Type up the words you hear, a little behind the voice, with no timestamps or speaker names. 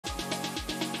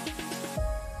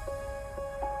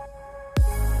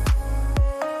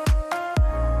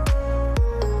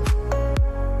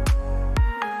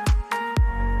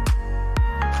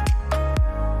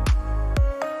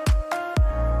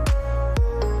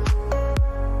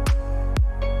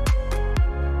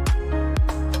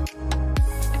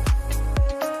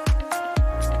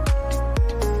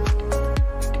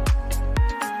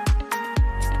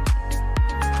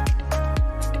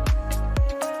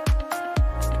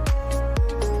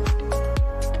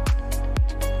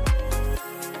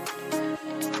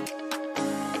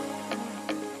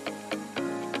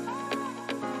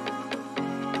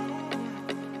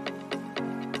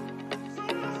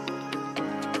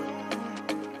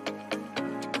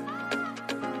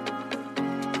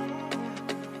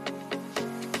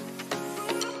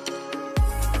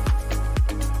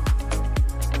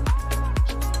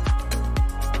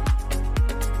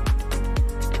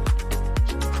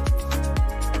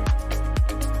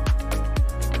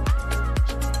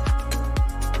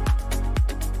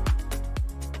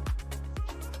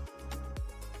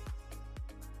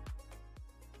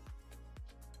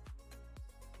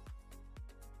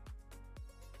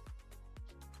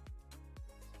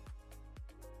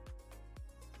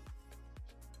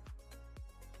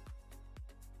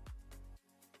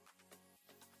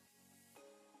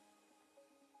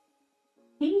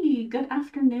Hey, good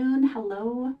afternoon.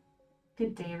 Hello.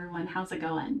 Good day, everyone. How's it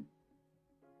going?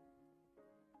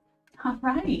 All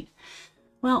right.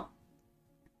 Well,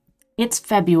 it's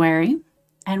February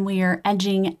and we are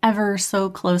edging ever so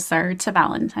closer to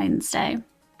Valentine's Day.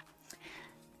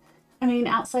 I mean,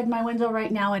 outside my window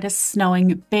right now, it is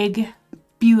snowing big,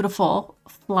 beautiful,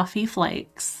 fluffy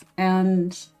flakes,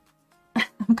 and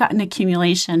I've got an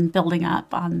accumulation building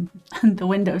up on the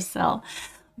windowsill.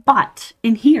 But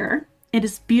in here, it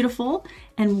is beautiful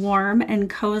and warm and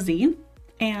cozy.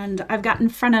 And I've got in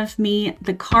front of me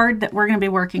the card that we're going to be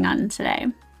working on today.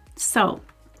 So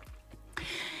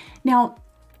now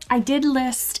I did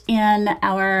list in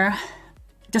our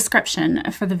description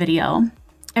for the video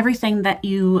everything that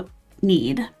you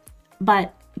need,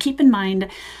 but keep in mind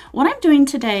what I'm doing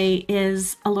today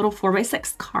is a little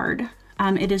 4x6 card.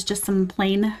 It is just some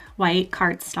plain white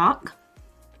cardstock.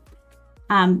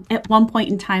 At one point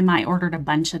in time, I ordered a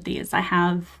bunch of these. I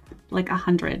have like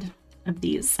 100 of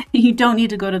these. You don't need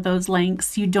to go to those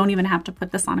lengths. You don't even have to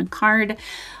put this on a card.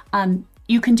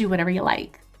 You can do whatever you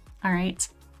like. All right.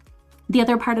 The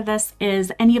other part of this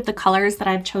is any of the colors that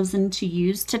I've chosen to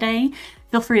use today,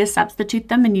 feel free to substitute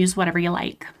them and use whatever you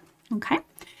like. Okay.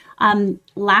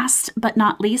 Last but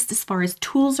not least, as far as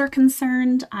tools are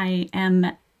concerned, I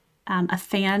am a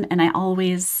fan and I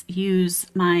always use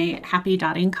my Happy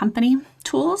Dotting Company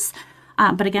tools.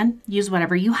 But again, use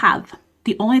whatever you have.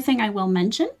 The only thing I will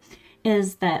mention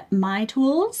is that my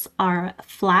tools are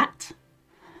flat.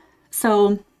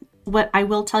 So what I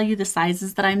will tell you the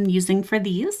sizes that I'm using for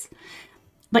these,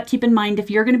 but keep in mind, if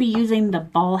you're going to be using the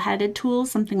ball-headed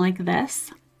tools, something like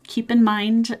this, keep in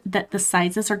mind that the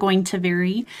sizes are going to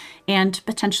vary and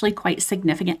potentially quite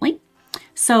significantly.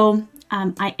 So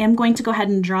I am going to go ahead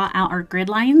and draw out our grid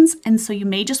lines. And so you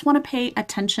may just want to pay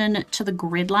attention to the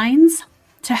grid lines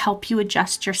to help you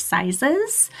adjust your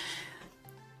sizes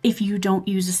if you don't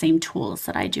use the same tools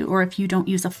that I do, or if you don't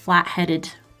use a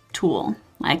flat-headed tool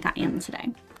like I am today.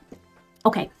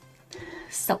 Okay,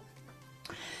 so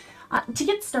to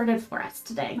get started for us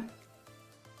today.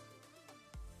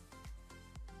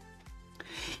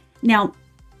 Now,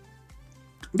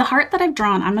 the heart that I've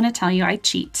drawn, I'm going to tell you I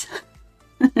cheat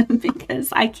because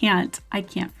I can't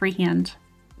freehand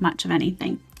much of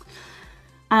anything.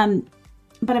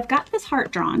 But I've got this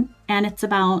heart drawn and it's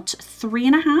about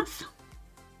 3.5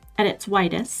 at its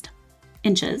widest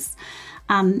inches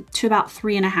to about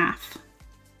 3.5.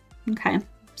 Okay,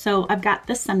 so I've got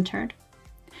this centered.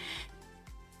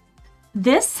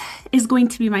 This is going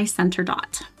to be my center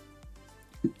dot.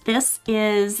 This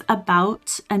is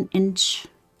about 1.5 inches.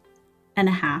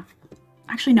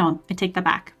 Actually, no, I take that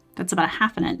back. That's about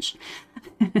 1/2 inch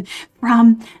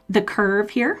from the curve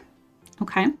here.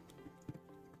 Okay.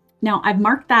 Now I've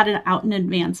marked that out in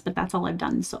advance, but that's all I've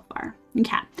done so far.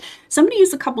 Okay. So I'm going to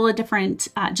use a couple of different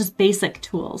just basic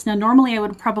tools. Now, normally I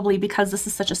would probably, because this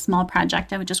is such a small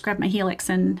project, I would just grab my helix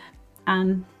and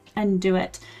do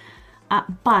it.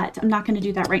 But I'm not going to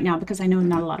do that right now because I know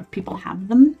not a lot of people have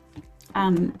them.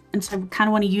 And so I kind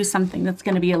of want to use something that's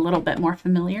going to be a little bit more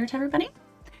familiar to everybody.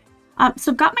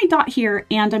 So I've got my dot here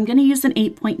and I'm going to use an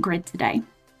 8-point grid today.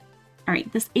 All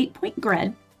right, this 8-point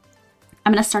grid,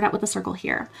 I'm going to start out with a circle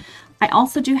here. I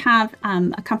also do have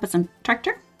a compass and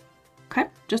protractor. Okay,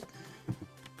 just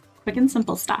quick and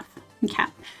simple stuff. Okay.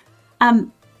 I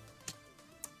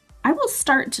will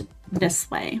start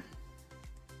this way.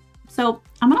 So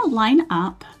I'm going to line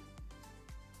up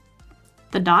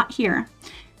the dot here,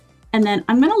 and then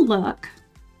I'm going to look,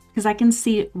 because I can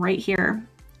see right here,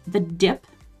 the dip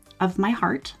of my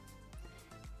heart,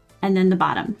 and then the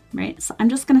bottom, right? So I'm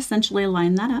just going to essentially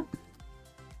line that up.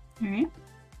 All right.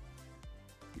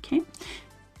 Okay.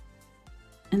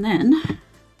 And then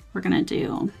we're going to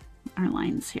do our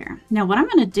lines here. Now what I'm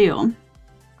going to do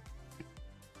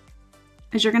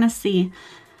is you're going to see,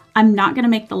 I'm not going to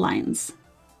make the lines.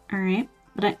 All right.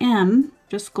 But I am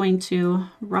just going to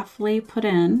roughly put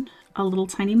in a little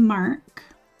tiny mark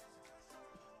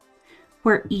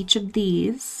where each of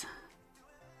these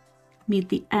meet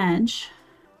the edge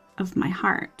of my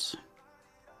heart.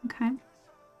 Okay.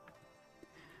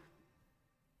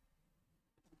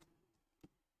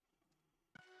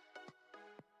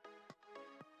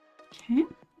 Okay.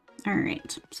 All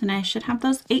right. So now I should have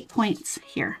those 8 points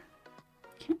here.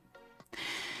 Okay.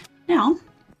 Now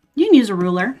you can use a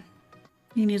ruler.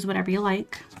 You can use whatever you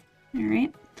like. All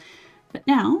right. But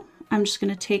now I'm just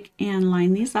going to take and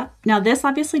line these up. Now this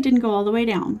obviously didn't go all the way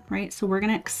down, right? So we're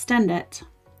going to extend it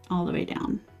all the way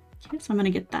down. Okay. So I'm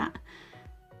going to get that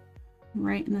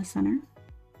right in the center.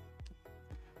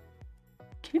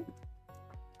 Okay.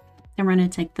 Then we're going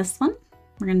to take this one.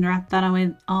 We're going to wrap that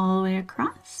all the way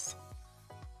across.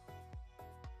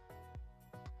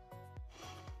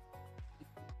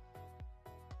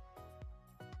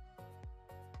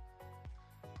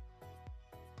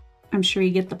 I'm sure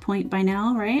you get the point by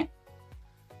now, right?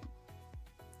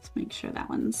 Let's make sure that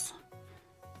one's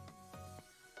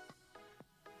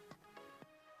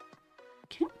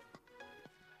okay.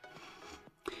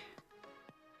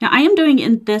 Now I am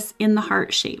doing this in the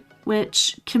heart shape,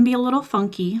 which can be a little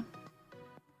funky.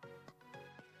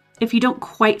 If you don't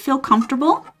quite feel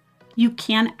comfortable, you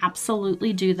can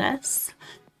absolutely do this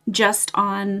just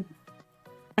on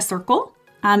a circle.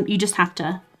 You just have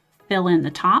to fill in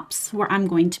the tops where I'm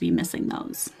going to be missing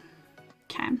those.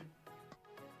 Okay.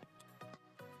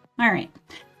 All right.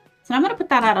 So I'm going to put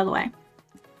that out of the way.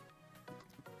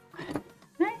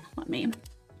 Okay, let me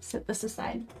set this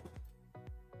aside.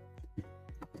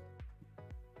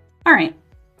 All right.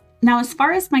 Now, as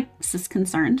far as my piece is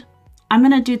concerned, I'm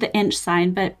going to do the inch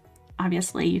side, but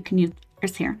obviously you can use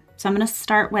yours here. So I'm going to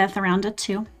start with around a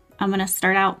 2. I'm going to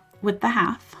start out with the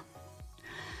half.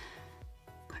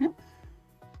 Okay.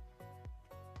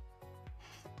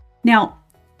 Now,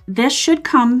 this should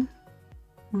come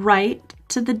right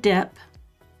to the dip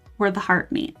where the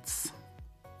heart meets.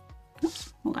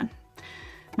 Oops, hold on.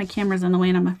 My camera's in the way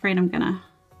and I'm afraid I'm going to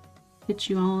hit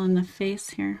you all in the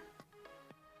face here.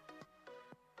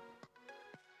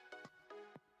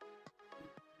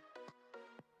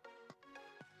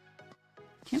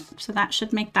 Okay, so that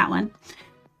should make that one.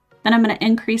 Then I'm going to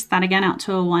increase that again out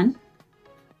to a 1.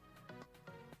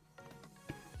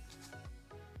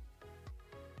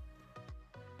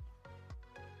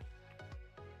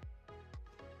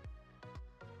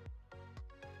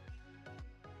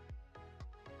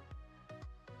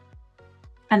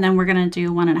 And then we're going to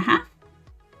do 1.5.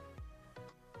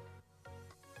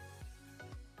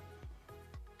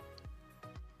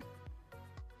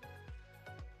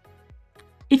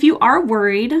 If you are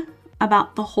worried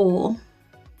about the hole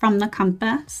from the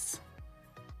compass,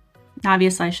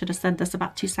 obviously I should have said this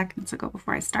about 2 seconds ago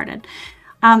before I started.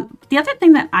 The other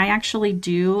thing that I actually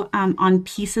do on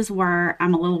pieces where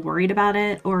I'm a little worried about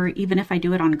it, or even if I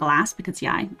do it on glass, because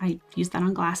yeah, I use that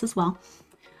on glass as well,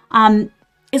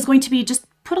 is going to be just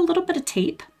put a little bit of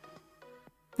tape,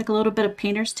 like a little bit of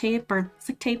painter's tape or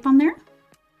stick tape on there.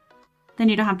 Then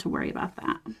you don't have to worry about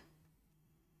that.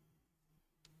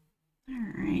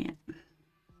 All right.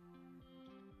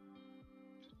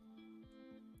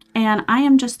 And I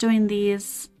am just doing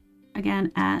these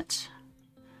again at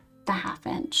the 1/2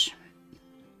 inch.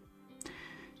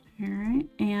 All right,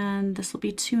 and this will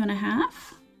be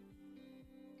 2.5.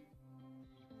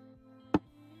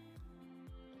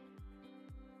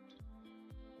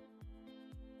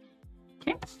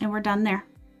 Okay, and we're done there.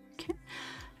 Okay,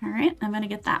 all right, I'm going to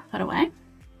get that put away.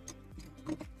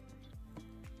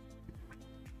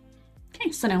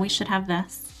 Okay, so now we should have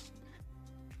this.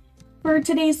 For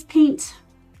today's paint,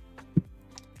 I'm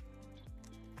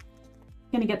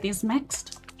going to get these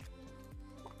mixed.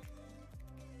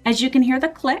 As you can hear the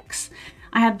clicks,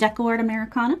 I have Deco Art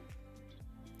Americana.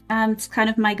 It's kind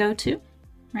of my go-to,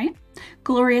 right?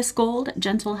 Glorious Gold,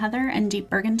 Gentle Heather, and Deep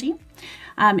Burgundy.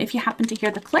 If you happen to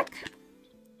hear the click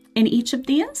in each of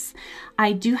these,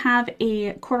 I do have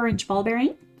a 1/4 inch ball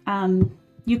bearing.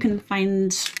 You can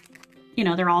find, you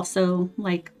know, they're also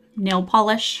like nail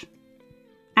polish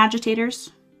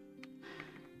agitators,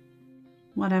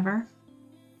 whatever.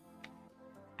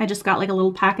 I just got like a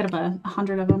little packet of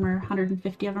 100 of them or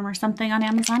 150 of them or something on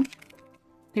Amazon.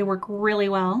 They work really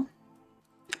well.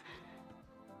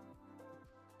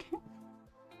 Okay.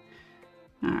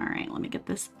 All right, let me get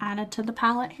this added to the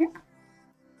palette here.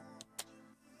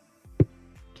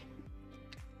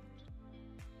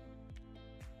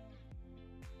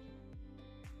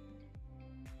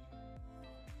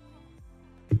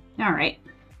 All right,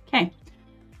 okay.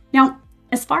 Now,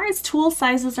 as far as tool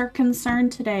sizes are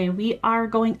concerned today, we are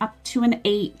going up to an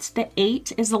 8. The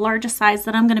 8 is the largest size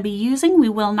that I'm going to be using. We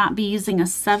will not be using a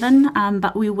 7,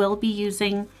 but we will be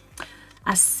using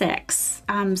a 6.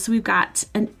 So we've got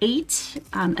an 8,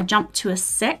 a jump to a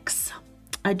 6,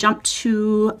 a jump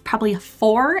to probably a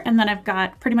 4, and then I've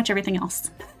got pretty much everything else.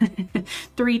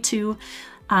 3, 2,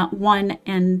 1,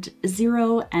 and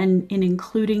 0, and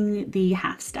including the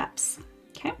half steps.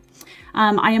 Okay.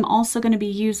 I am also going to be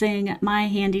using my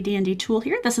handy dandy tool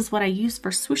here. This is what I use for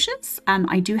swooshes.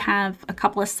 I do have a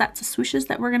couple of sets of swooshes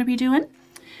that we're going to be doing.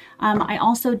 I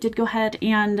also did go ahead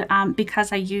and,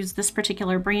 because I use this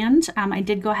particular brand, I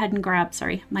did go ahead and grab,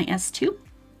 sorry, my S2.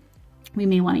 We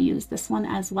may want to use this one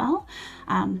as well.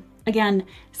 Again,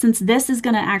 since this is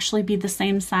going to actually be the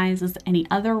same size as any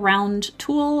other round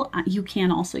tool, you can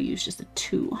also use just a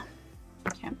 2.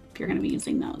 Okay, if you're going to be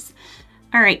using those.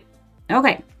 All right.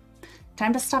 Okay.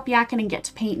 Time to stop yakking and get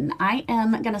to painting. I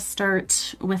am going to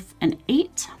start with an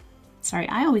 8. Sorry,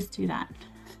 I always do that.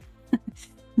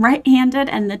 right-handed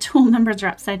and the tool numbers are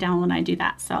upside down when I do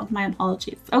that. So my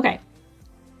apologies. Okay.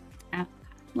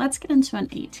 Let's get into an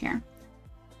 8 here.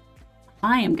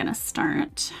 I am going to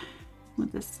start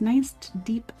with this nice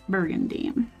deep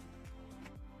burgundy.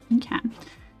 Okay.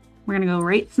 We're going to go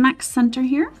right smack center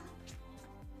here.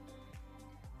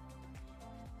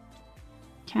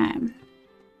 Okay.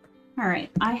 All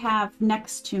right. I have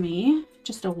next to me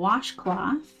just a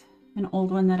washcloth, an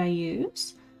old one that I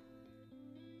use,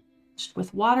 just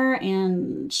with water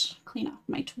and clean off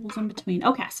my tools in between.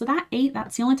 Okay. So that 8,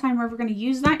 that's the only time we're ever going to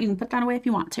use that. You can put that away if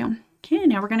you want to. Okay.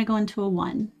 Now we're going to go into a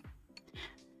 1.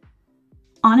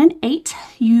 On an 8,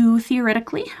 you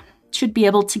theoretically should be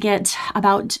able to get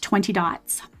about 20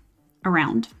 dots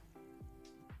around.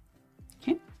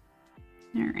 Okay.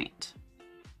 All right.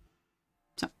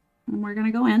 So we're going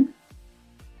to go in.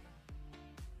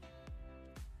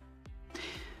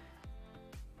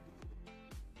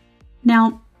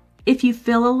 Now, if you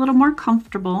feel a little more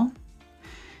comfortable,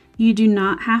 you do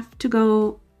not have to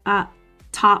go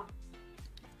top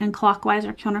and clockwise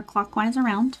or counterclockwise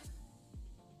around.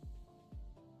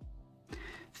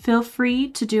 Feel free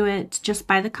to do it just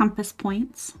by the compass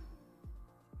points.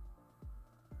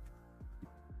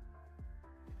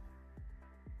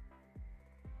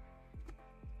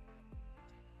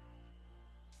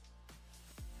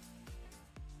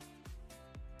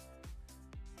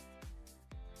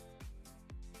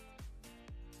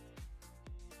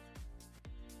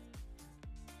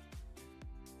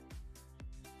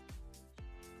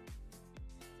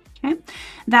 Okay,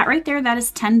 that right there, that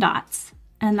is 10 dots.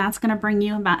 And that's going to bring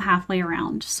you about halfway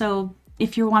around. So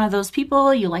if you're one of those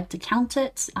people, you like to count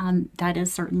it, that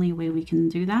is certainly a way we can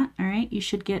do that. All right, you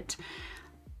should get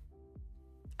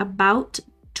about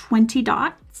 20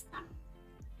 dots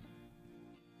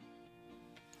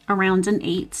around an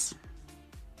 8.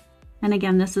 And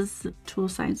again, this is tool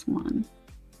size 1.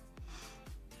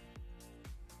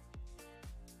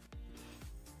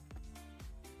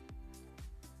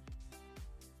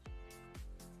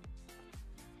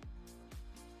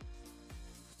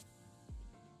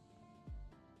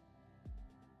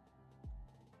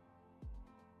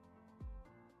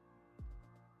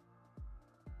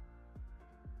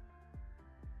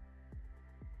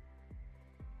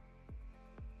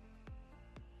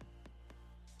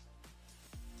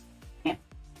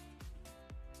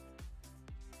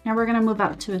 Now we're going to move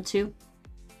up to a 2.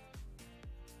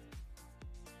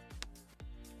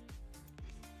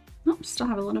 Oh, still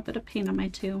have a little bit of paint on my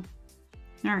 2.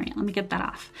 All right, let me get that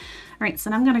off. All right, so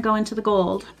now I'm going to go into the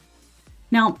gold.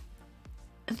 Now,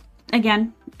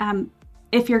 again,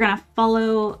 if you're going to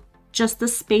follow just the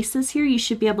spaces here, you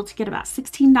should be able to get about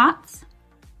 16 dots.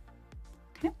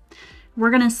 Okay,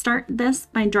 we're going to start this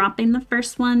by dropping the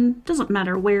first one. Doesn't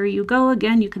matter where you go.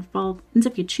 Again, you can follow as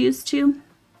if you choose to.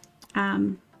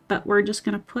 But we're just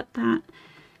going to put that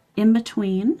in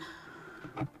between.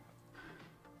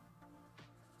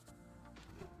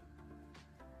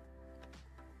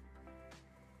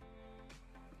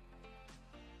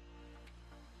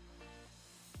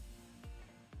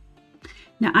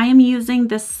 Now I am using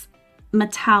this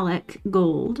metallic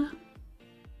gold.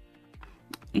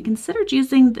 I considered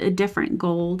using a different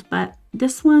gold, but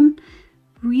this one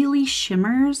really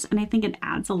shimmers and I think it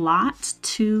adds a lot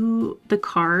to the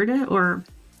card or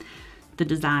the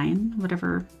design,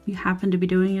 whatever you happen to be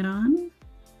doing it on.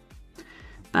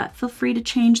 But feel free to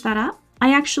change that up.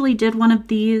 I actually did one of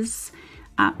these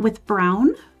with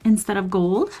brown instead of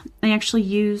gold. I actually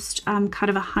used kind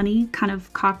of a honey, kind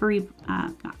of coppery,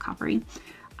 not coppery,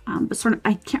 but sort of,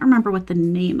 I can't remember what the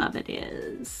name of it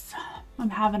is.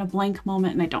 I'm having a blank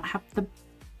moment and I don't have the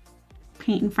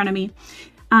paint in front of me.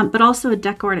 But also a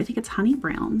decor, I think it's honey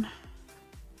brown.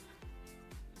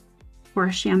 Or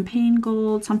a champagne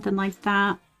gold, something like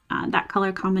that. That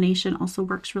color combination also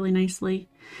works really nicely.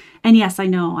 And yes, I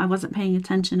know I wasn't paying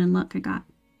attention and look, I got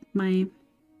my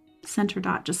center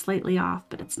dot just slightly off,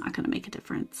 but it's not going to make a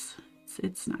difference.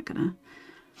 It's not going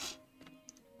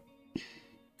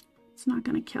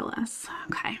to kill us.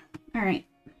 Okay. All right.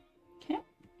 Okay.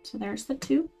 So there's the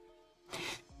 2.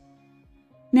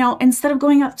 Now, instead of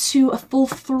going up to a full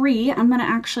 3, I'm going to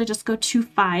actually just go to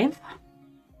 5.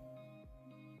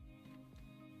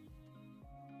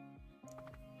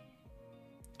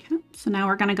 So now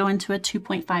we're going to go into a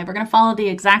 2.5. We're going to follow the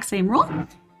exact same rule.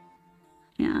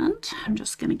 And I'm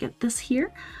just going to get this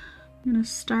here. I'm going to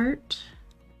start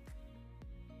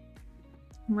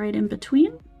right in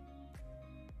between.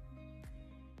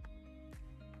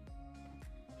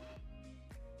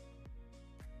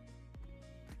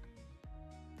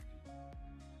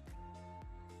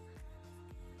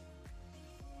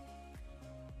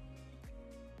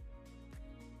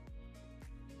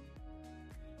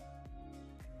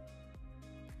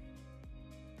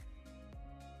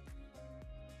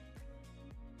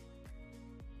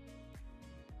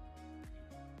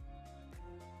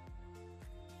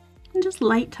 And just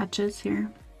light touches here.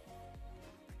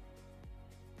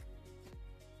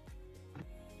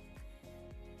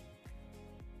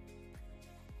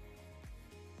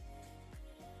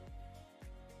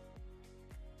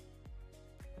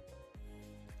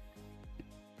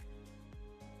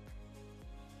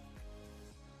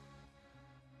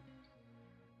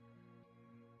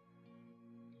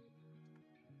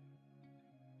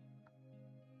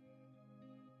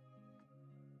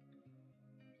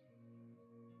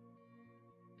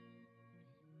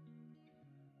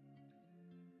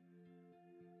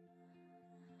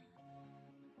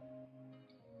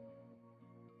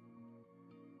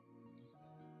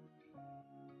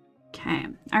 Okay,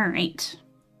 all right.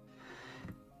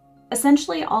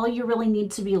 Essentially, all you really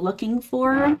need to be looking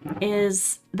for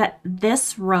is that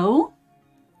this row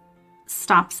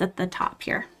stops at the top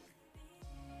here.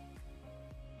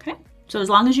 Okay, so as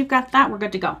long as you've got that, we're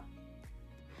good to go.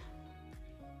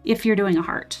 If you're doing a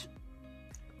heart.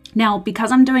 Now,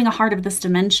 because I'm doing a heart of this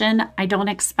dimension, I don't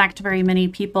expect very many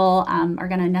people are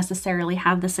going to necessarily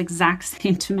have this exact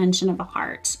same dimension of a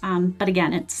heart. But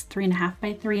again, it's 3.5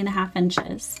 by 3.5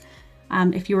 inches.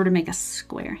 If you were to make a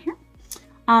square here.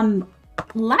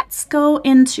 Let's go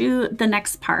into the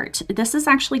next part. This is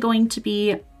actually going to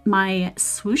be my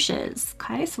swooshes.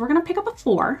 Okay, so we're going to pick up a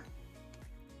 4.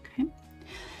 Okay.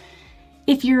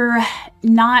 If you're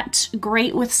not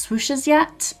great with swooshes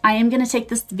yet, I am going to take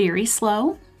this very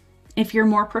slow. If you're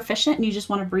more proficient and you just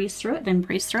want to breeze through it, then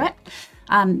breeze through it.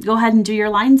 Go ahead and do your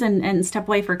lines and step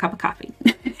away for a cup of coffee.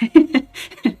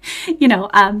 You know,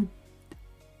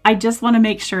 I just want to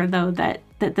make sure though that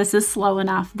this is slow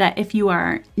enough that if you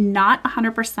are not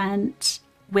 100%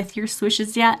 with your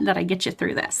swooshes yet, that I get you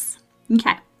through this.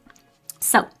 Okay,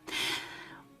 so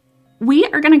we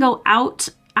are going to go out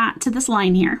to this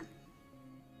line here.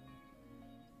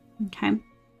 Okay,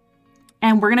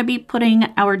 and we're going to be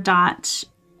putting our dot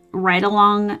right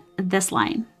along this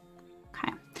line.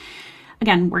 Okay,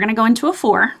 again, we're going to go into a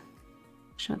 4,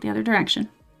 show it the other direction.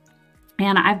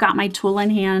 And I've got my tool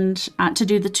in hand to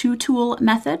do the 2-tool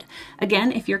method.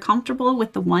 Again, if you're comfortable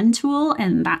with the 1 tool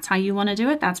and that's how you want to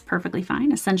do it, that's perfectly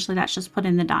fine. Essentially, that's just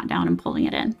putting the dot down and pulling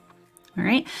it in. All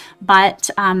right, but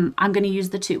I'm going to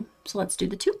use the 2. So let's do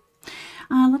the 2.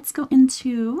 Let's go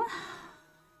into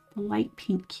the light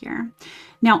pink here.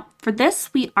 Now, for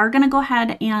this, we are going to go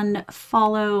ahead and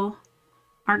follow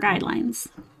our guidelines.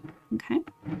 Okay,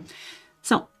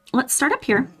 so let's start up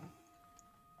here.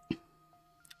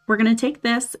 We're going to take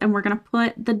this and we're going to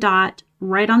put the dot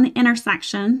right on the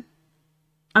intersection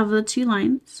of the 2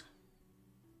 lines.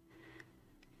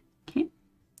 Okay.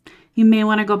 You may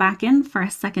want to go back in for a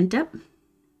second dip.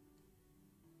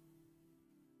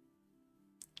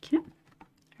 Okay. All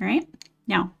right.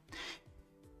 Now,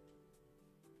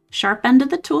 sharp end of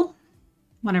the tool,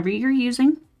 whatever you're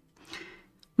using.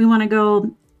 We want to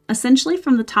go essentially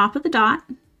from the top of the dot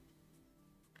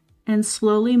and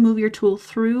slowly move your tool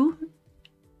through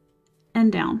and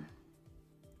down.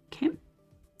 Okay.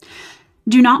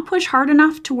 Do not push hard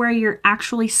enough to where you're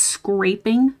actually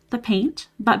scraping the paint,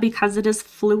 but because it is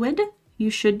fluid, you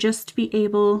should just be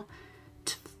able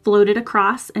to float it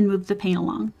across and move the paint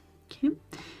along. Okay.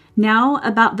 Now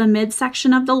about the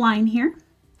midsection of the line here,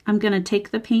 I'm going to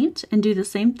take the paint and do the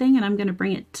same thing, and I'm going to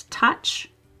bring it to touch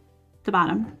the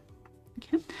bottom.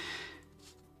 Okay.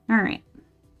 All right.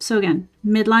 So again,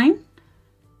 midline,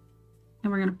 and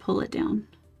we're going to pull it down.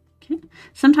 Okay.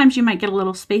 Sometimes you might get a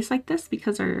little space like this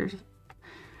because ours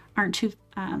aren't too,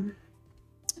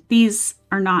 these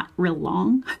are not real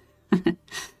long.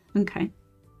 Okay.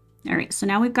 All right. So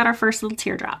now we've got our first little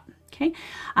teardrop. Okay.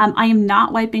 I am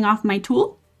not wiping off my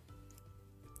tool.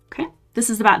 Okay. This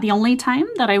is about the only time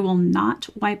that I will not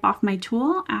wipe off my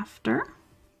tool after.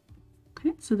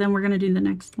 Okay. So then we're going to do the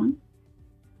next one.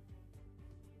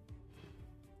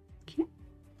 Okay.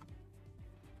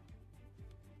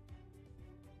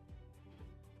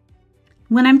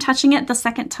 When I'm touching it the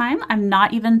second time, I'm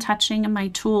not even touching my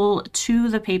tool to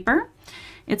the paper.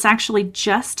 It's actually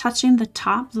just touching the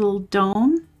top little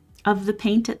dome of the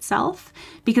paint itself,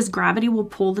 because gravity will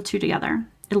pull the two together.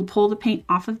 It'll pull the paint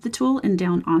off of the tool and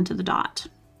down onto the dot.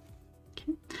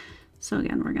 Okay. So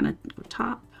again, we're gonna go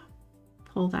top,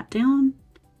 pull that down,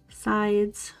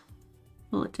 sides,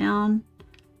 pull it down,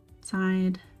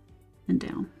 side, and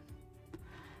down.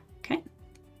 Okay.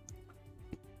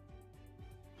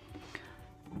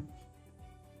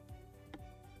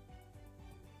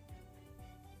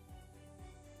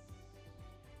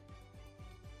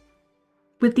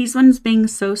 With these ones being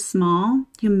so small,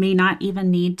 you may not even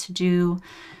need to do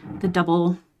the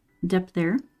double dip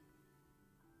there.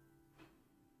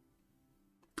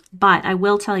 But I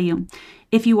will tell you,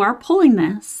 if you are pulling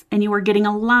this and you are getting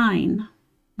a line,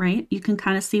 right, you can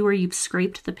kind of see where you've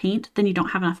scraped the paint, then you don't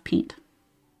have enough paint.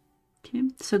 Okay,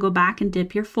 so go back and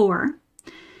dip your 4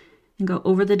 and go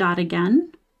over the dot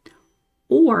again.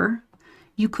 Or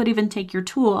you could even take your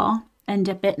tool and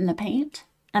dip it in the paint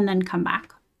and then come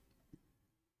back.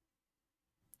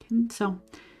 Okay, so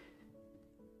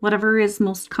whatever is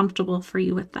most comfortable for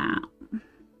you with that.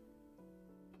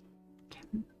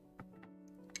 Okay.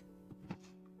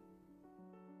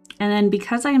 And then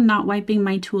because I am not wiping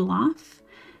my tool off,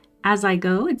 as I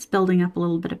go, it's building up a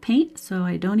little bit of paint, so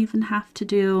I don't even have to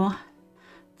do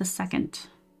the second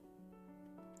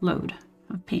load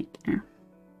of paint there.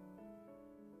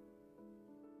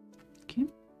 Okay.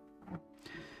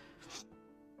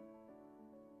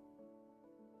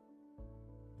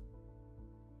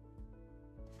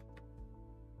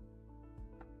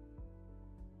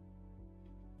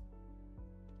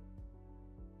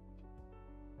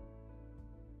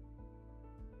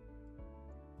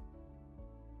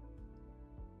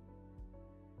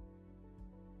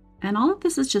 And all of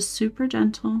this is just super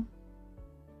gentle.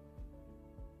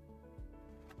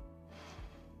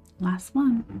 Last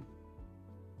one.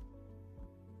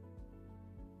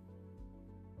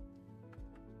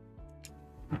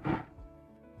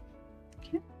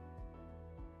 Okay.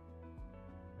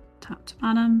 Top to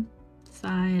bottom,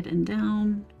 side and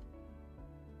down.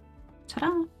 Ta-da!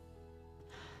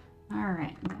 All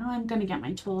right, now I'm gonna get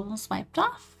my tools wiped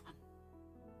off.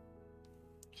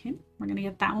 Okay, we're gonna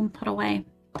get that one put away.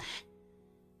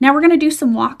 Now we're gonna do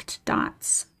some walked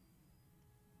dots.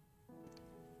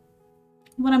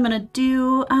 What I'm gonna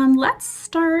do, let's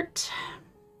start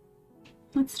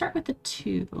with the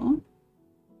 2.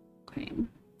 Okay, I'm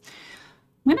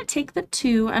gonna take the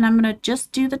 2 and I'm gonna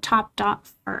just do the top dot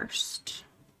first.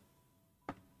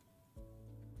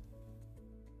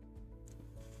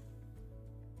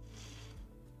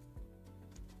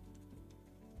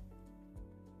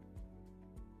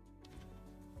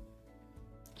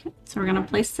 Okay, so we're gonna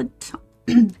place the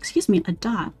excuse me, a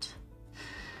dot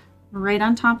right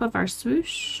on top of our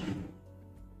swoosh.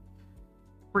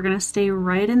 We're gonna stay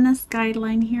right in this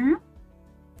guideline here.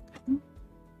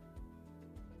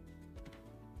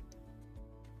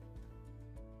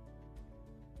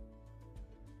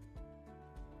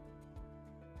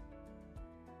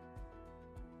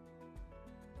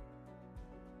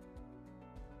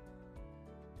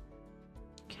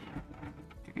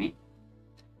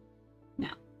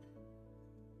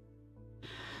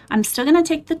 I'm still going to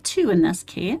take the 2 in this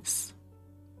case.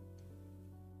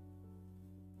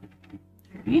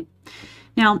 All right.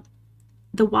 Now,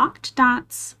 the walked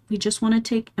dots, we just want to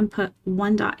take and put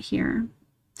 1 dot here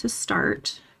to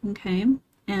start, okay,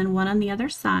 and 1 on the other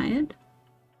side.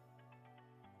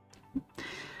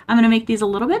 I'm going to make these a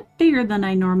little bit bigger than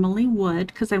I normally would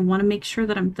because I want to make sure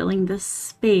that I'm filling this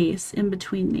space in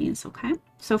between these, okay?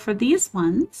 So for these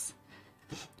ones,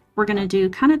 we're going to do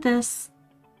kind of this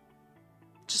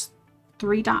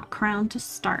 3 dot crown to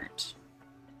start.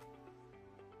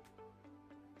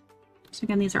 So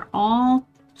again, these are all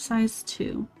size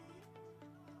 2.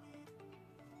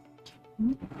 Okay.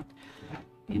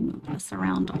 Let me move this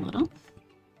around a little.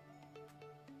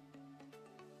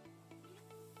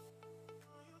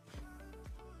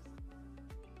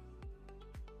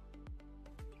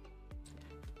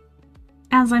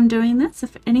 As I'm doing this,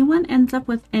 if anyone ends up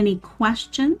with any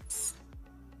questions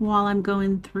while I'm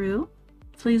going through,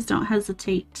 please don't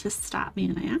hesitate to stop me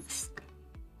and ask.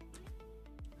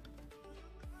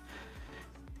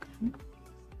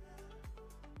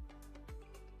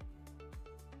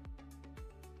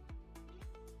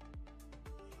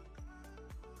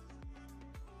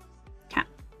 Okay.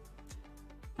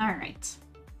 All right.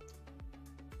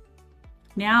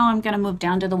 Now I'm going to move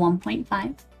down to the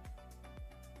 1.5.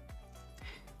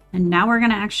 And now we're going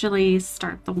to actually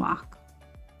start the walk.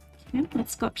 Okay,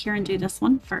 let's go up here and do this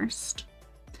one first.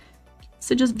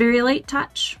 So just very light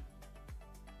touch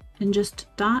and just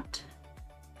dot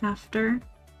after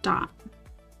dot.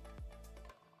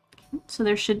 Okay, so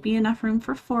there should be enough room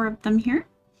for 4 of them here.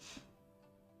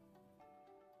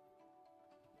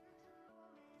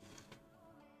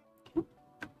 Okay.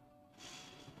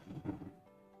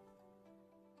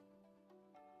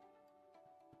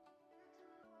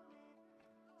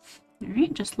 All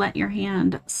right, just let your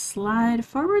hand slide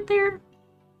forward there.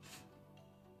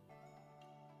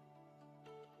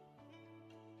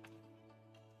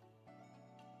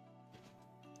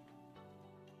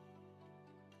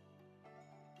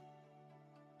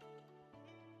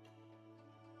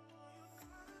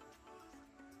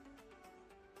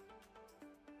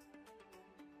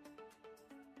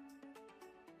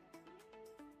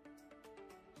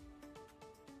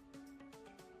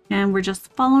 And we're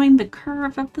just following the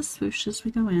curve of the swoosh as we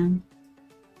go in.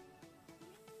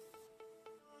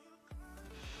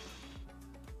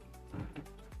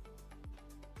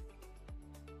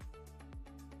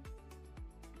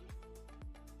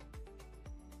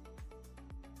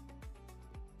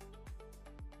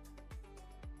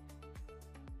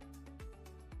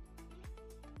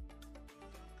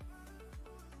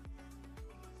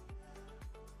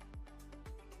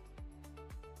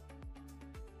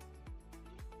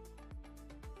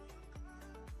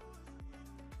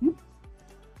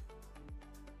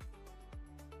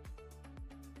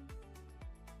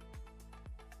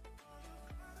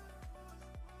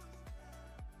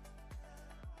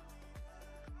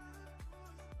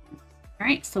 All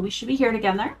right, so we should be here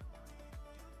together.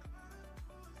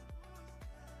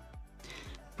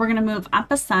 We're gonna move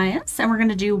up a size and we're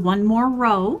gonna do one more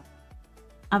row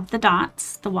of the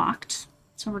dots, the walked.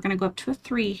 So we're gonna go up to a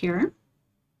 3 here.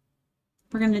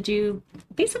 We're gonna do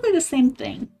basically the same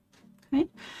thing, okay?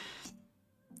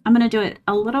 I'm gonna do it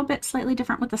a little bit slightly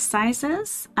different with the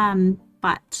sizes,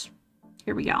 but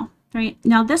here we go. All right,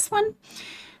 now this one,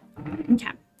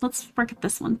 okay, let's work at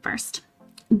this one first.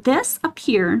 This up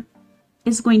here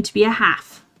is going to be a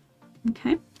half,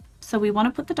 okay? So we want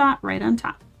to put the dot right on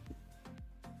top.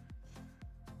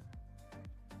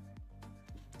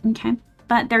 Okay,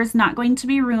 but there's not going to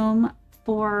be room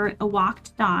for a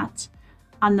walked dot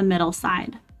on the middle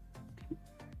side.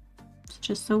 So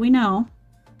just so we know,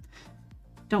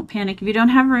 don't panic if you don't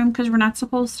have room, because we're not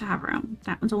supposed to have room.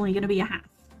 That one's only going to be a half.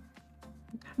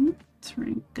 Okay, so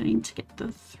we're going to get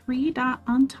the 3 dot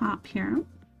on top here.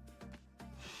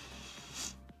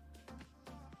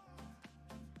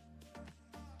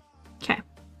 Okay.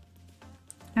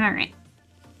 All right.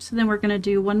 So then we're going to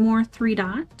do one more 3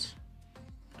 dot.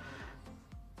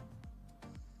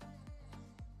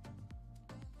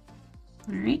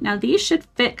 All right. Now these should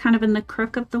fit kind of in the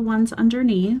crook of the ones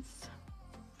underneath.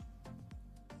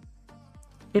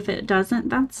 If it doesn't,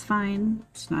 that's fine.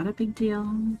 It's not a big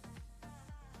deal.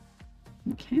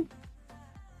 Okay.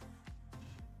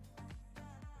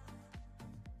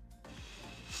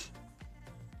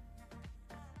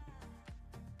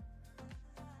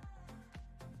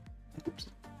 Oops.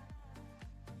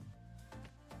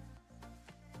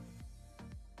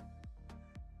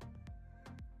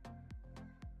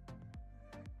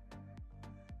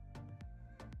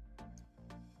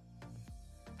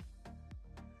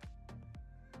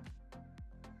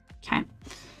 Okay.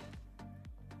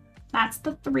 That's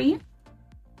the 3.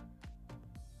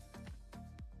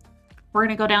 We're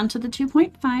going to go down to the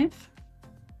 2.5.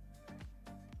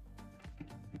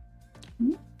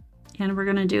 And we're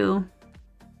going to do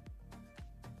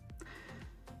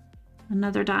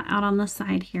another dot out on the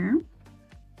side here.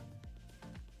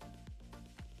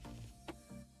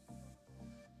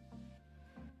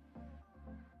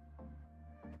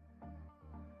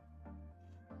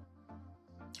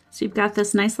 So you've got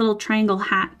this nice little triangle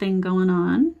hat thing going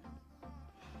on.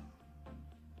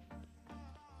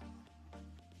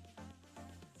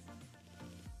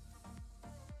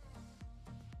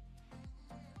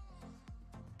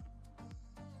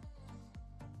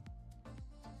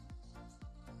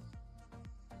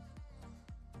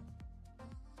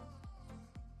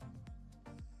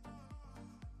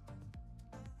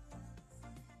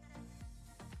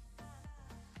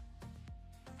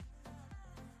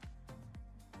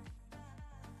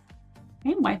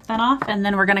 Okay, wipe that off, and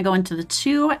then we're going to go into the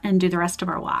 2 and do the rest of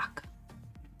our walk.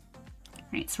 All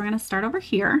right, so we're going to start over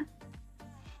here.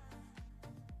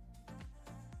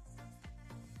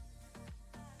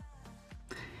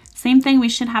 Same thing, we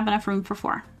should have enough room for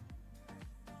 4.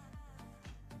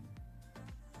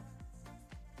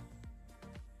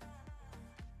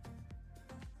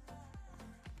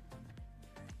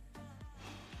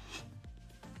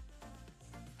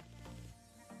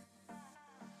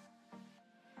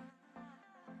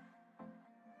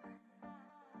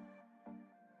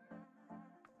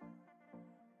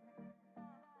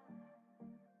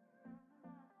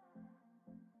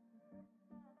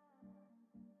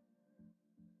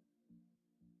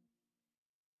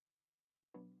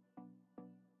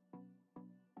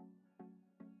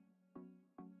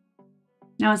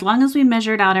 Now, as long as we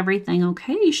measured out everything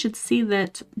okay, you should see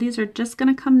that these are just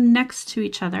going to come next to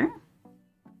each other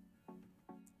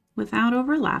without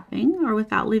overlapping or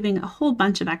without leaving a whole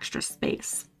bunch of extra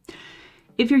space.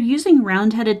 If you're using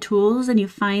round-headed tools and you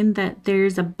find that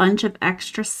there's a bunch of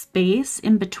extra space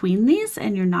in between these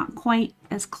and you're not quite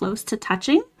as close to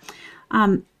touching,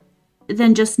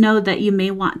 then just know that you may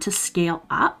want to scale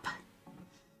up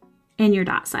in your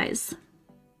dot size.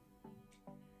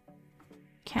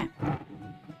 Okay.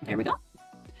 There we go.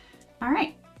 All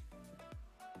right.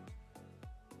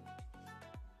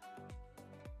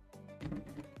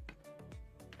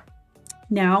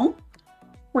 Now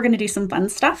we're going to do some fun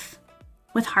stuff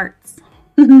with hearts.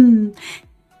 All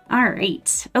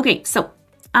right. Okay, so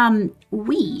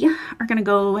we are going to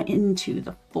go into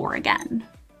the 4 again.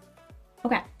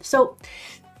 Okay, so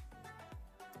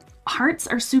hearts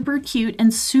are super cute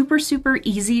and super, super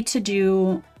easy to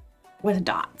do with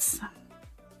dots.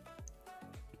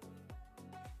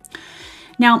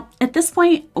 Now, at this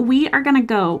point, we are going to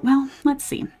go, well, let's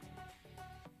see.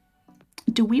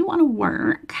 Do we want to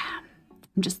work?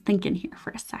 I'm just thinking here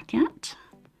for a second.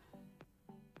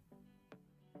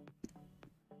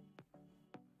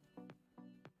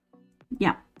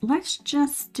 Yeah, let's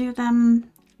just do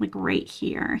them like right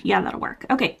here. Yeah, that'll work.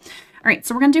 Okay. All right,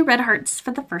 so we're going to do red hearts for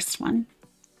the first one.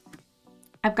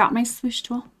 I've got my swoosh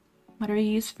tool. What do you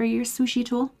use for your swooshy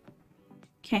tool?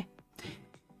 Okay.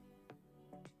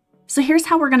 So here's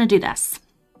how we're going to do this.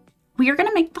 We are going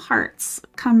to make the hearts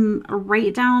come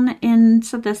right down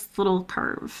into this little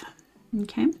curve.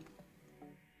 Okay.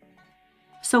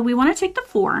 So we want to take the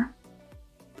 4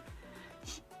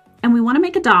 and we want to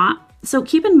make a dot. So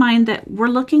keep in mind that we're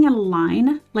looking at a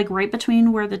line like right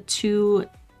between where the 2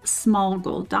 small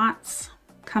gold dots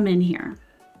come in here.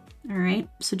 All right.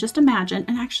 So just imagine,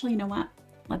 and actually, you know what?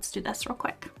 Let's do this real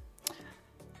quick.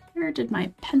 Where did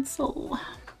my pencil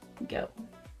go?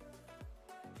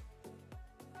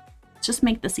 Just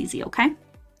make this easy, okay?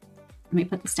 Let me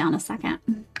put this down a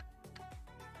second.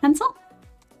 Pencil.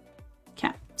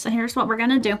 Okay, so here's what we're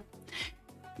gonna do.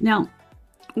 Now,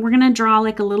 we're gonna draw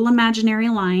like a little imaginary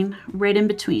line right in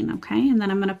between, okay? And then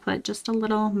I'm gonna put just a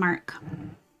little mark.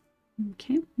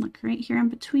 Okay, look right here in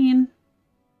between.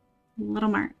 Little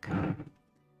mark.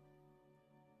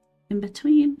 In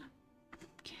between.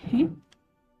 Okay,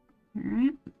 all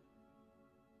right.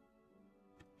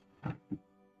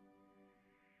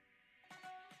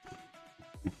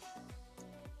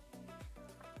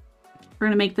 We're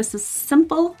going to make this as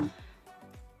simple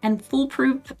and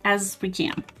foolproof as we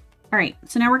can. All right,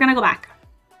 so now we're going to go back.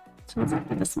 So let's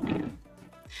put this one again.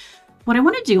 What I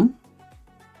want to do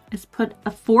is put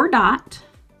a 4 dot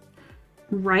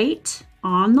right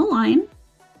on the line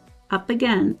up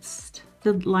against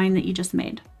the line that you just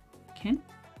made. Okay,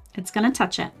 it's going to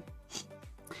touch it.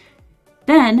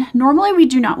 Then normally we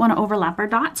do not want to overlap our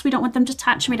dots. We don't want them to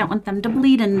touch. We don't want them to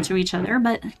bleed into each other,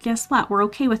 but guess what? We're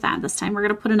okay with that this time. We're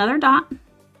going to put another dot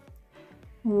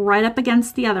right up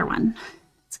against the other one.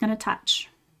 It's going to touch.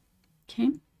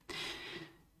 Okay.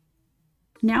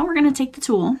 Now we're going to take the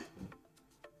tool.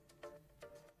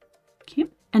 Okay.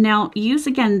 And now use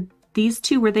again these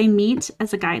 2 where they meet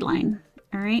as a guideline.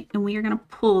 All right. And we are going to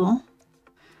pull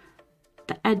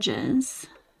the edges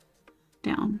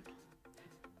down.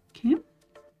 Okay.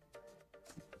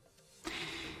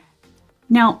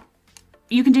 Now,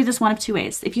 you can do this one of 2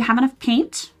 ways. If you have enough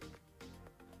paint,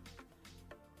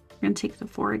 we're going to take the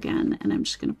 4 again, and I'm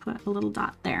just going to put a little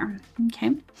dot there.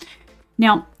 Okay.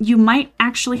 Now, you might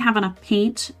actually have enough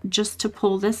paint just to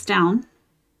pull this down.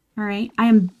 All right. I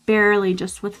am barely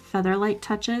just with featherlight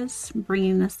touches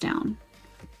bringing this down.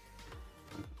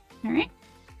 All right.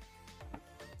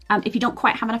 If you don't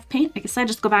quite have enough paint, like I said,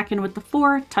 just go back in with the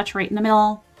 4, touch right in the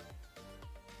middle,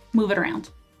 move it around.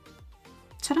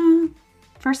 Ta-da!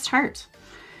 First heart.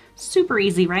 Super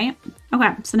easy, right?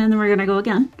 Okay, so then we're gonna go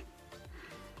again.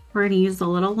 We're gonna use the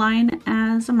little line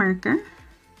as a marker.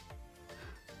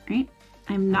 Right?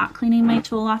 I'm not cleaning my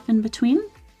tool off in between.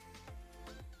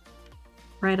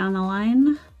 Right on the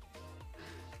line.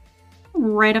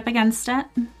 Right up against it.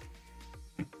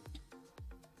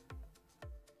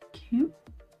 Okay.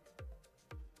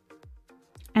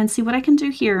 And see what I can do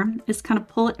here is kind of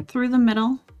pull it through the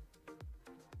middle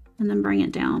and then bring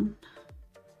it down.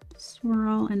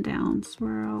 Swirl and down,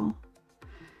 swirl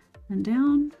and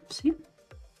down, see?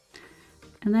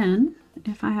 And then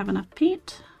if I have enough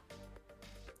paint,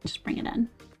 just bring it in.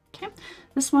 Okay,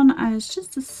 this one is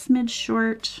just a smidge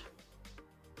short.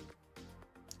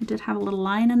 I did have a little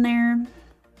line in there.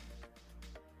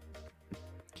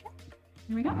 Okay,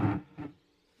 here we go.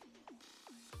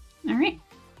 All right.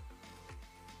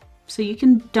 So you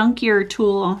can dunk your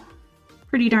tool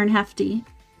pretty darn hefty.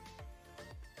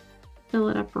 Fill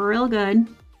it up real good.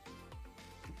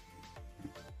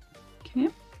 Okay.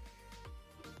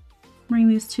 Bring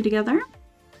these 2 together.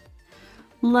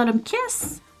 Let them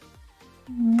kiss.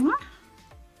 Mwah.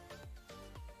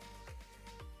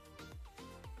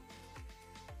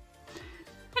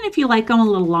 And if you like them a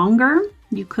little longer,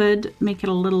 you could make it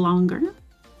a little longer.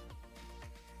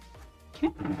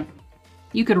 Okay.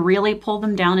 You could really pull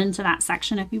them down into that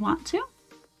section if you want to. You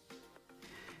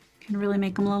can really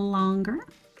make them a little longer.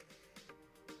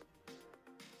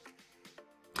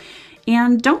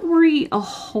 And don't worry a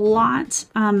whole lot.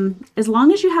 As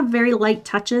long as you have very light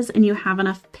touches and you have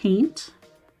enough paint,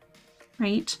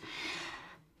 right?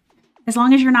 As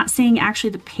long as you're not seeing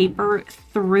actually the paper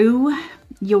through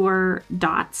your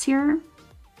dots here,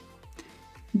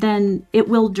 then it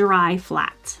will dry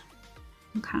flat.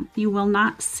 Okay, you will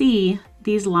not see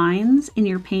these lines in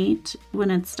your paint when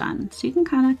it's done. So you can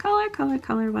kind of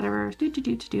color, whatever,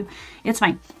 do. It's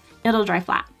fine. It'll dry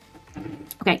flat.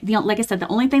 Okay, like I said, the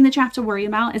only thing that you have to worry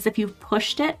about is if you've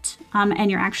pushed it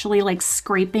and you're actually like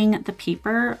scraping the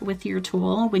paper with your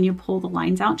tool when you pull the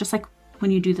lines out, just like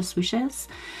when you do the swooshes,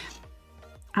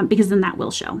 because then that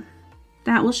will show.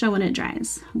 That will show when it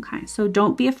dries. Okay, so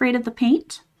don't be afraid of the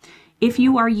paint. If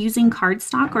you are using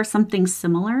cardstock or something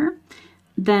similar,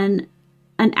 then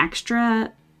an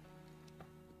extra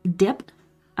dip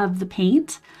of the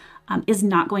paint is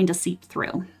not going to seep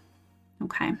through.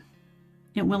 Okay.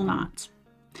 It will not.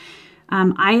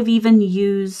 I've even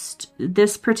used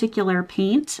this particular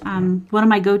paint. One of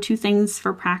my go-to things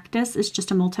for practice is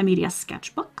just a multimedia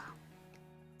sketchbook.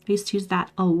 I used to use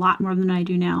that a lot more than I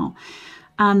do now.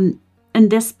 And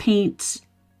this paint,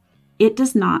 it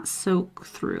does not soak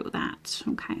through that.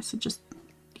 Okay, so just,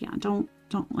 yeah, don't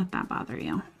let that bother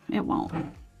you. It won't.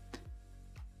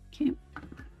 Okay.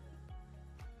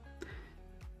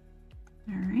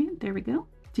 All right, there we go.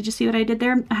 Did you see what I did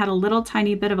there? I had a little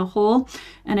tiny bit of a hole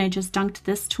and I just dunked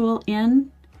this tool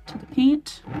in to the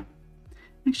paint.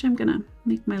 Actually, I'm gonna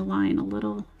make my line a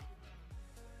little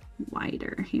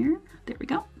wider here. There we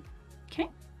go. Okay.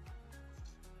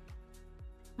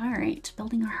 All right,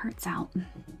 building our hearts out.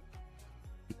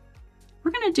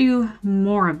 We're gonna do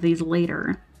more of these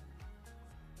later.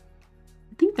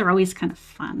 I think they're always kind of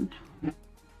fun. I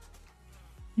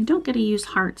don't get to use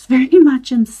hearts very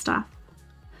much and stuff.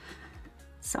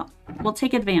 So we'll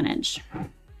take advantage.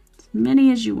 As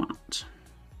many as you want.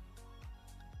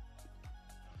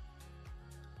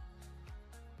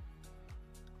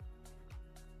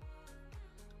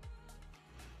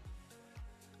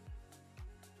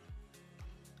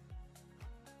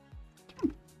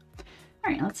 Okay.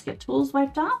 All right, let's get tools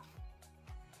wiped off.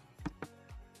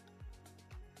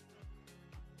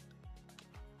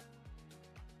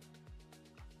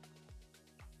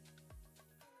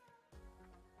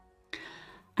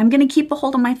 I'm going to keep a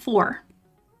hold of my 4.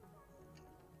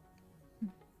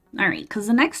 All right, because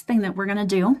the next thing that we're going to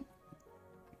do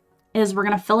is we're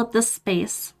going to fill up this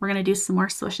space. We're going to do some more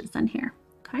swishes in here,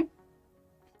 okay?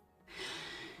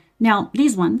 Now,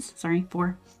 these ones, sorry,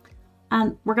 4,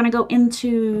 we're going to go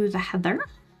into the heather,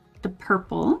 the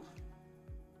purple.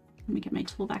 Let me get my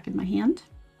tool back in my hand.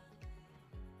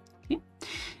 Okay.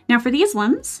 Now, for these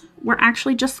ones, we're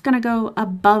actually just going to go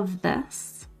above this.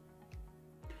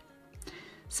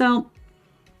 So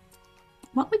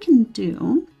what we can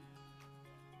do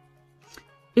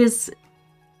is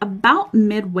about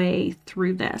midway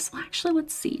through this. Well, actually,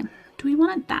 let's see. Do we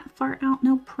want it that far out?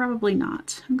 No, probably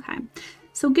not. Okay.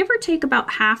 So give or take about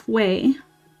halfway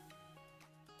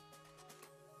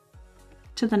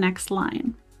to the next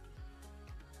line.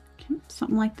 Okay,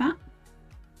 something like that.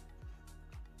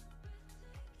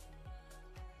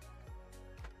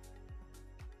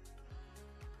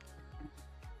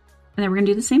 And then we're going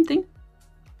to do the same thing.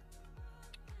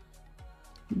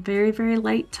 Very, very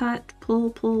light touch. Pull,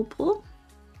 pull, pull.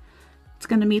 It's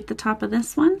going to meet the top of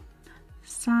this one.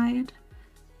 Side.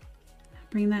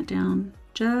 Bring that down.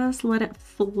 Just let it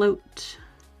float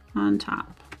on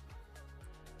top.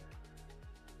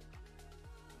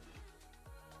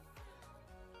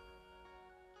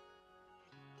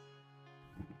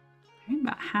 Okay,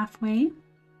 about halfway.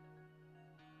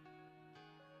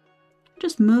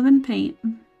 Just moving paint.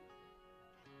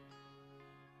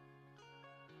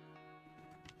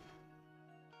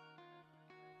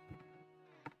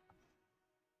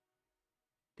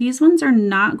 These ones are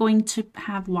not going to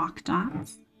have walk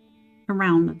dots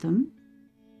around them,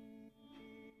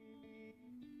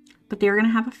 but they're going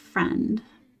to have a friend.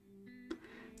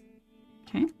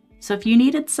 Okay, so if you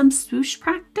needed some swoosh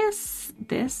practice,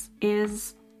 this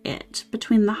is it.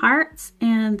 Between the hearts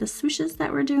and the swooshes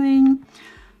that we're doing,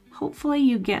 hopefully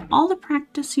you get all the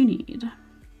practice you need.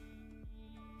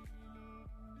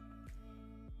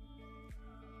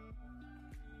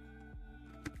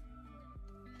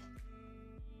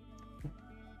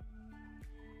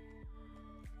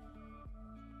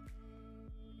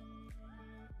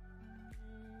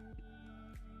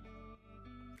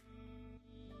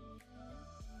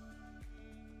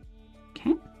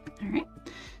 Okay, all right.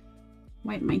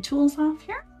 Wipe my tools off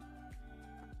here.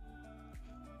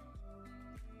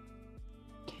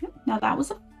 Okay, now that was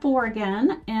a 4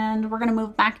 again, and we're going to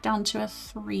move back down to a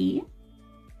 3.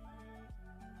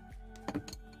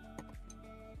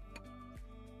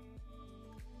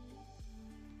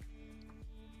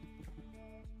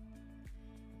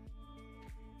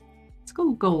 Let's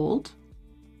go gold,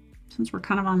 since we're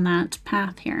kind of on that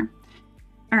path here.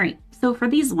 All right, so for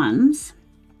these ones,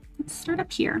 let's start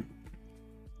up here.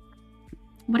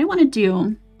 What I want to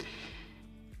do,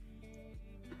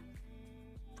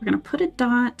 we're going to put a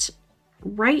dot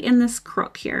right in this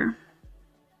crook here.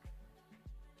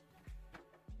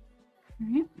 All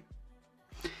right.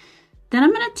 Then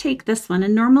I'm going to take this one,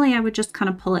 and normally I would just kind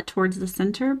of pull it towards the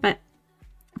center, but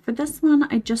for this one,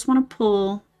 I just want to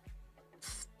pull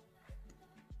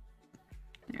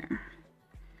there.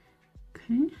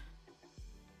 Okay.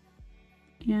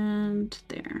 And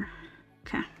there.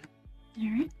 Okay. All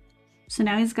right. So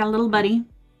now he's got a little buddy.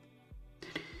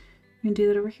 I'm going to do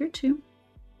that over here too.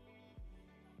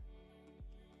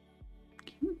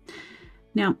 Okay.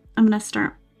 Now I'm going to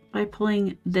start by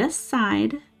pulling this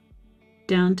side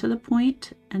down to the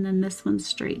point, and then this one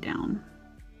straight down.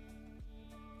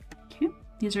 Okay,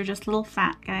 these are just little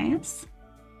fat guys,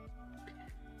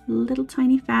 little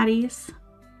tiny fatties.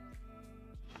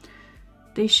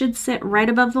 They should sit right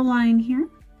above the line here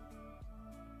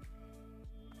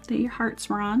that your hearts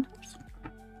were on.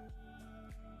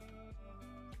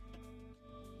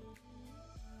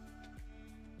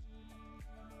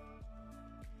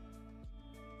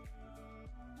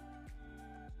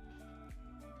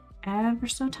 Ever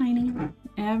so tiny,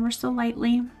 ever so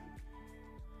lightly.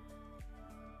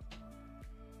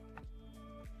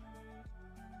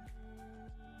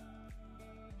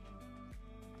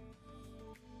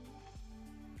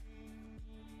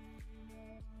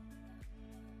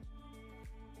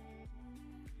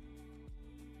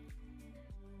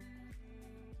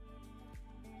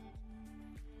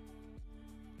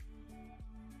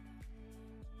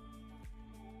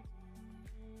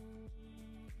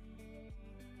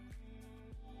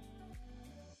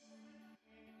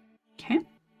 Okay.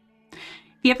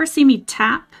 If you ever see me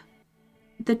tap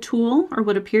the tool, or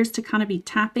what appears to kind of be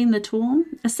tapping the tool,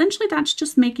 essentially that's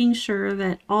just making sure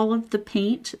that all of the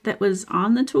paint that was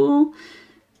on the tool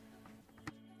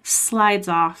slides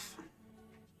off,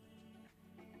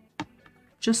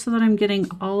 just so that I'm getting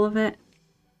all of it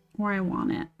where I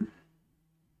want it.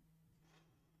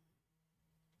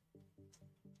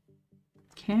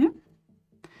 Okay.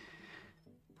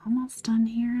 Almost done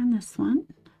here on this one.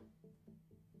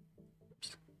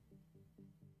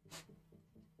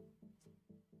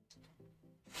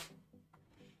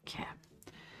 Okay.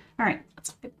 All right,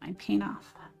 let's get my paint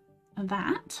off of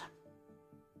that.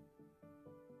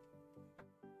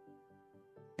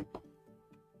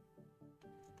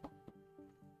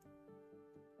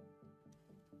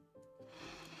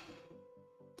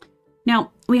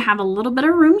 Now we have a little bit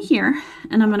of room here,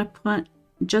 and I'm going to put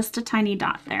just a tiny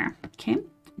dot there. Okay,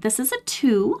 this is a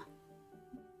 2.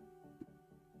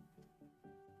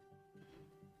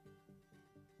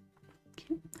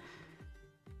 Okay.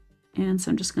 And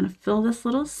so I'm just going to fill this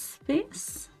little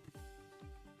space.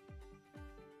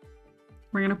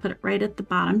 We're going to put it right at the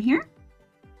bottom here.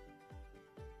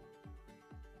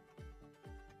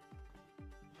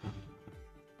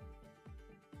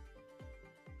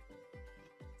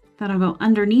 That'll go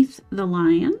underneath the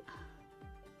lion.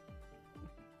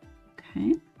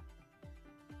 Okay.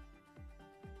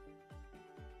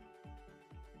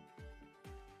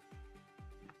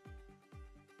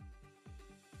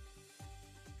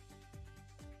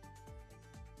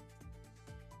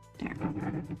 There.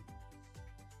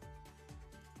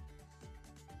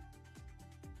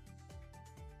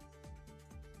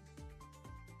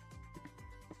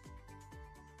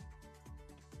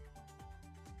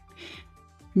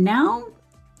 Now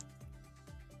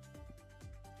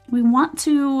we want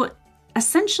to,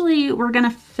 essentially, we're going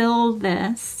to fill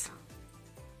this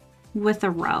with a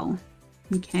row.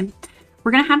 Okay.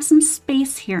 We're going to have some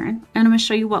space here, and I'm going to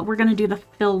show you what we're going to do to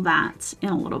fill that in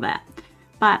a little bit.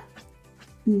 But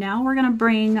now we're going to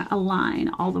bring a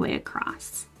line all the way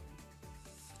across.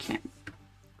 Okay.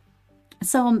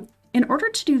 So in order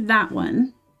to do that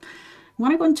one, I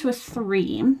want to go into a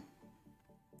 3.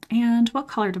 And what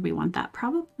color do we want that?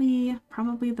 Probably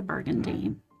the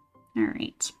burgundy. All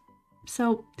right.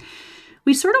 So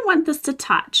we sort of want this to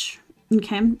touch.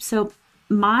 Okay. So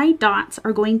my dots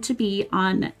are going to be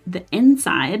on the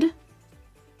inside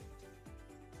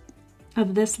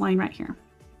of this line right here.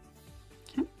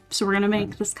 Okay. So we're going to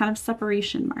make this kind of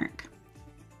separation mark.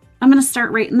 I'm going to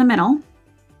start right in the middle.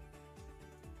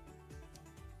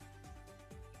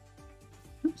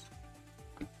 Oops.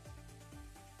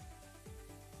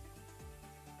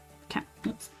 Okay.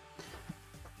 Oops.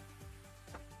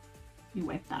 Let me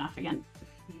wipe that off again.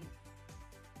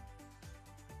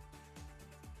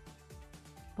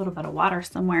 little bit of water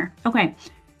somewhere. Okay,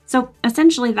 so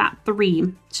essentially that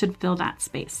 3 should fill that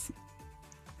space.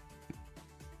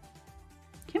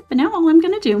 Okay, but now all I'm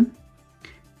going to do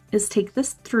is take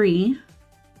this 3,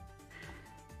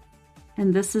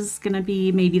 and this is going to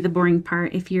be maybe the boring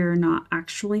part if you're not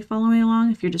actually following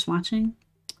along, if you're just watching.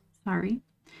 Sorry.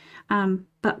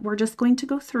 But we're just going to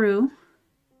go through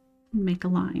and make a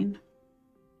line.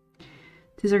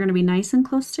 These are going to be nice and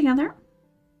close together,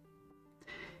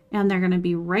 and they're going to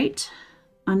be right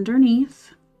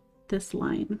underneath this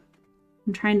line.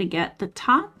 I'm trying to get the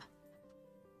top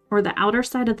or the outer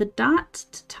side of the dot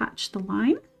to touch the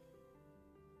line,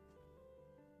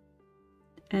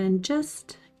 and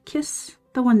just kiss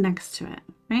the one next to it,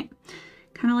 right?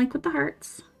 Kind of like with the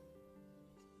hearts.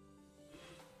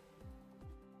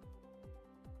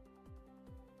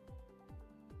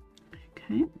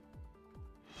 Okay.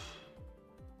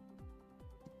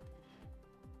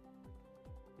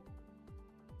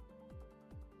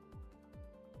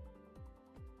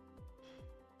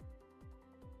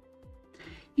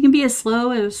 You can be as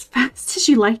slow as fast as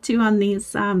you like to on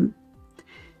these. I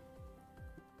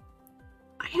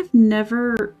have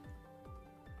never,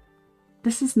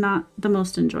 this is not the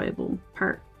most enjoyable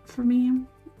part for me.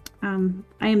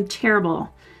 I am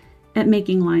terrible at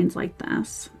making lines like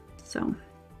this. So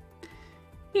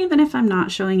even if I'm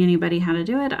not showing anybody how to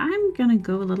do it, I'm gonna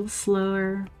go a little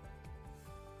slower.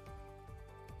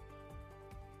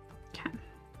 Okay.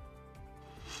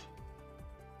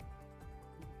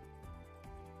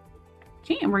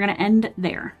 Okay, and we're gonna end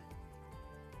there.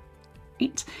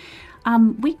 Right.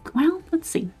 Well, let's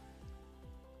see.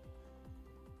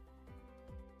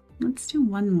 Let's do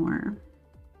one more.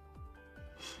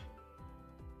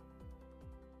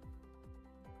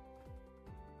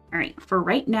 All right, for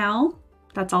right now,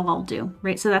 that's all I'll do,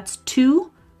 right? So that's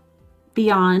 2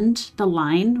 beyond the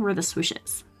line where the swoosh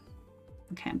is.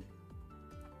 Okay.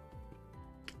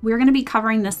 We're going to be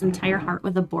covering this entire heart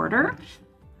with a border.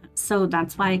 So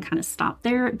that's why I kind of stopped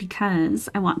there, because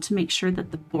I want to make sure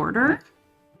that the border,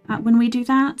 when we do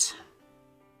that,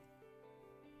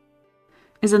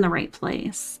 is in the right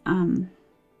place.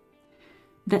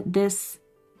 That this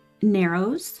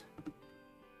narrows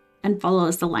and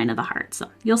follows the line of the heart. So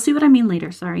you'll see what I mean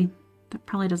later. Sorry. That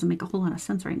probably doesn't make a whole lot of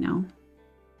sense right now.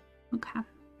 Okay.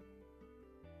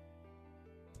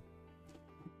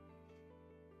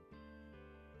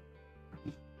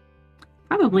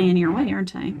 Probably in your way,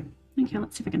 aren't I? Okay,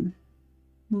 let's see if I can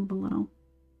move a little,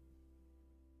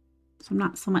 so I'm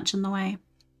not so much in the way.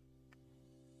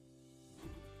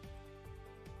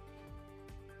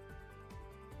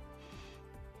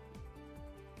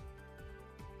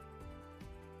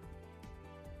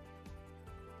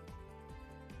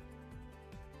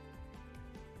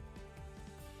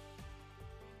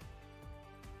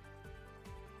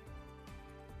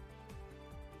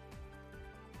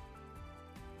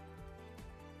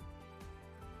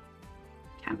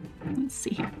 Let's see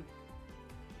here.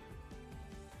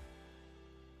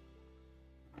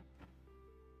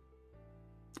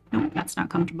 No, that's not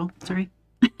comfortable. Sorry.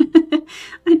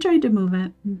 I tried to move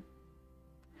it.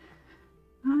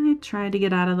 I tried to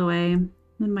get out of the way.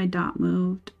 Then my dot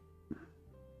moved.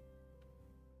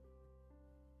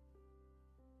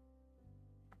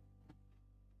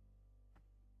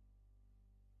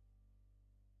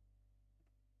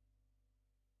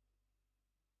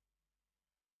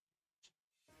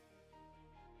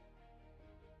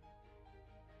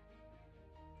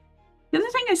 The other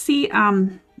thing I see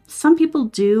some people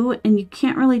do, and you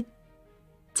can't really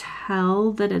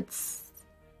tell that it's,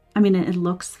 I mean, it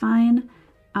looks fine.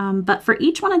 But for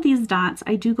each one of these dots,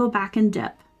 I do go back and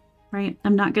dip, right?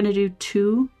 I'm not going to do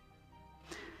 2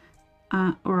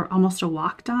 or almost a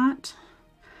walk dot,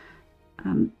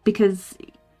 because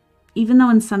even though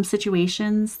in some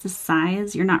situations the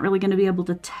size, you're not really going to be able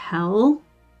to tell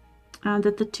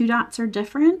that the 2 dots are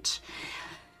different,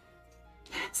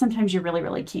 sometimes you really,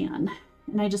 really can.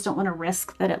 And I just don't want to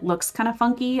risk that it looks kind of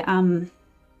funky. And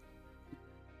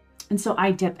so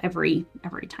I dip every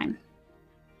time.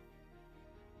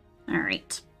 All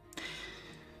right.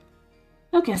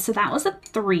 Okay, so that was a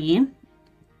 3.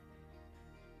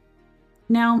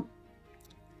 Now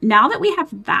that we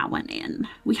have that one in,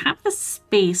 we have the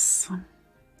space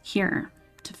here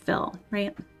to fill,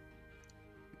 right?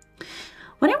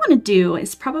 What I want to do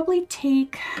is probably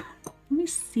take, let me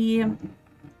see.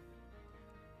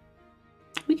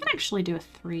 We can actually do a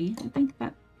 3. I think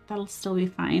that'll still be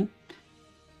fine.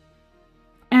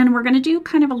 And we're going to do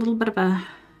kind of a little bit of a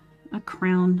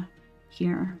crown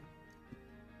here.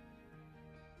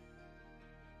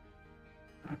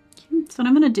 Okay, so what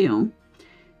I'm going to do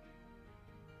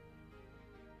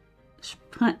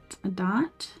Just put a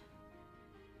dot.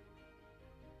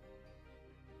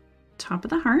 Top of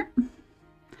the heart.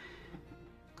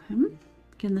 Okay.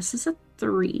 Again, this is a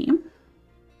 3.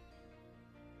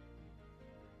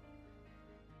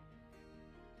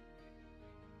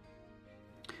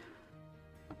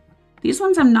 These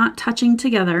ones I'm not touching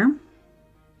together,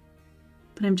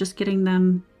 but I'm just getting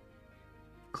them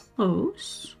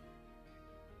close.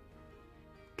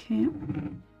 Okay.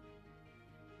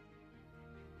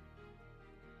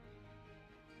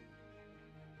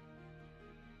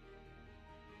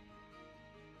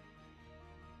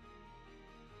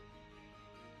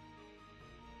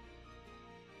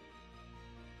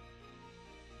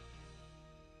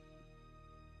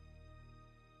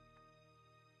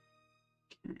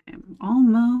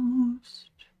 Almost.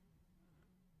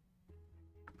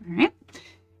 All right.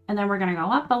 And then we're going to go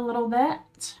up a little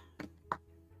bit.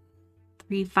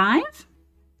 3, 5.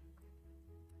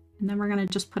 And then we're going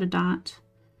to just put a dot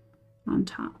on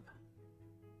top.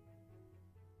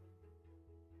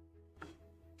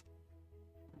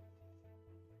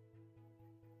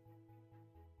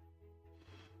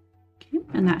 Okay.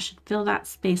 And that should fill that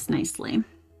space nicely.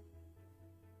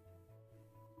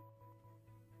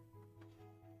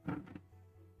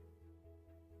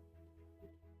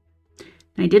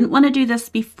 I didn't want to do this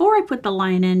before I put the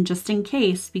line in, just in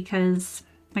case, because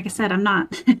like I said, I'm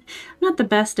not not the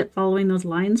best at following those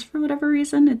lines for whatever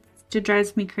reason. It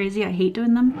drives me crazy. I hate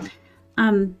doing them.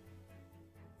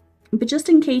 But just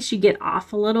in case you get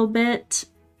off a little bit,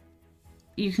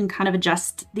 you can kind of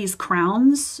adjust these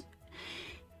crowns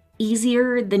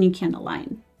easier than you can the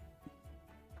line,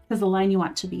 because the line you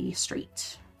want to be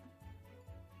straight.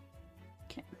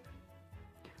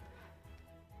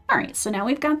 All right, so now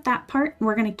we've got that part.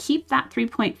 We're going to keep that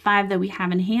 3.5 that we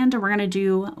have in hand, and we're going to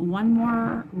do one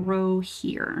more row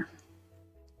here.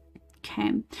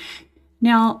 Okay.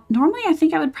 Now, normally I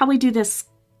think I would probably do this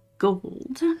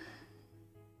gold. So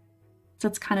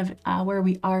that's kind of where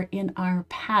we are in our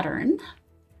pattern.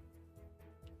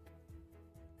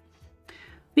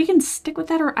 We can stick with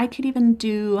that, or I could even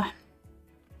do,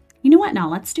 you know what? No,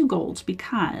 let's do gold,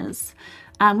 because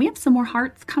we have some more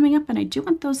hearts coming up, and I do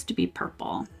want those to be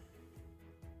purple.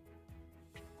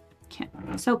 Okay,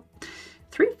 so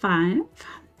 3, 5,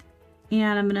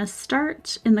 and I'm going to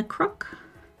start in the crook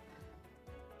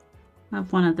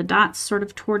of one of the dots, sort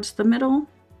of towards the middle,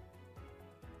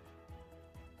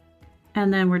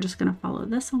 and then we're just going to follow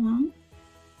this along.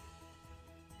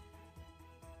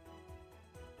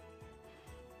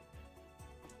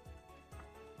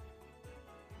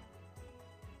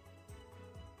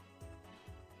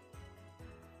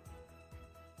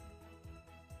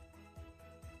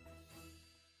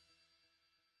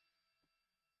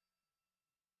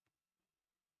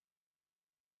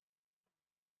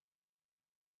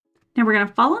 Now we're going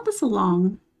to follow this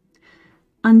along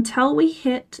until we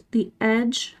hit the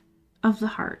edge of the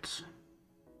heart.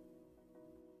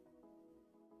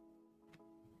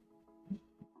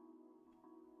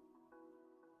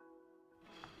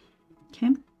 Okay,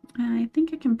 I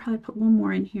think I can probably put one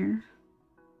more in here.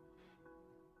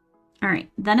 All right,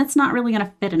 then it's not really going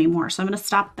to fit anymore, so I'm going to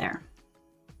stop there.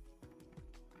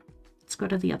 Let's go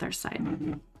to the other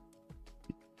side.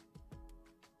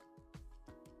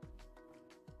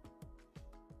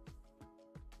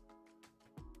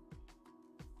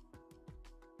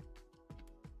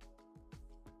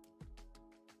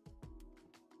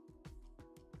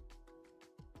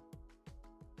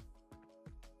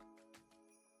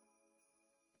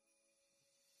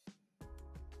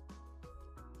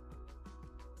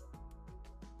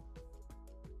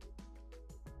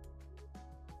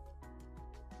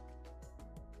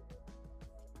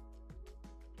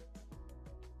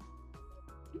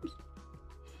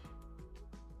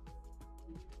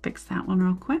 Fix that one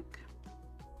real quick.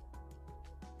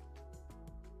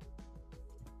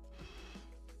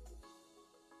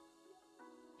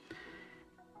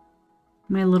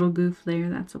 My little goof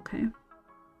there, that's okay.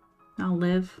 I'll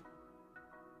live.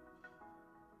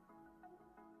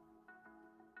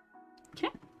 Okay.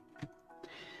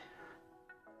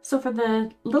 So for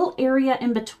the little area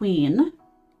in between,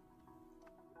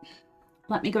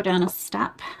 let me go down a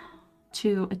step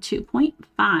to a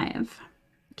 2.5.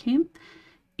 Okay.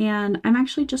 And I'm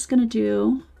actually just going to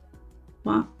do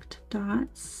walked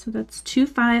dots. So that's 2,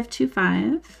 5, 2,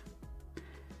 5.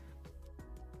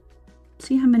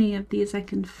 See how many of these I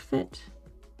can fit.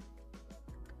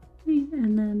 Okay,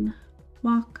 and then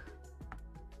walk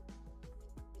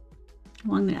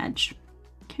along the edge.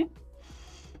 Okay.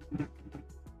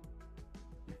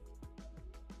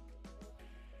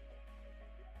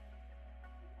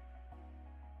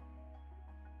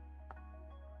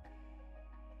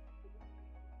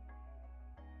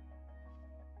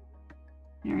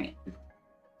 All right.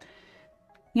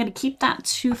 You got to keep that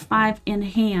 2-5 in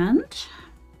hand.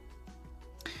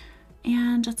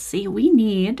 And let's see, we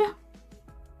need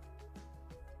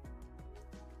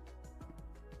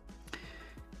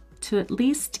to at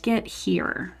least get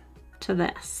here to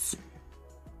this.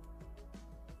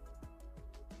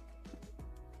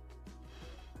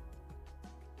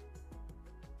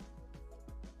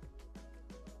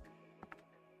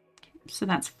 So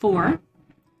that's 4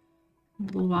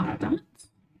 little walk dots.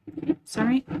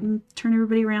 Sorry, turn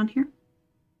everybody around here.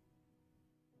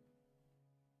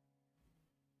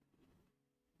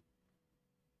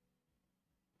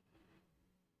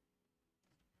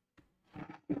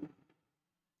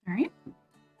 All right,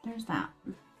 there's that.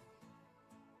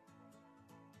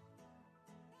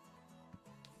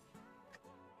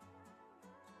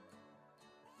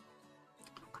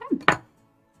 Okay.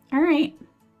 All right,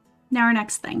 now our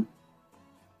next thing.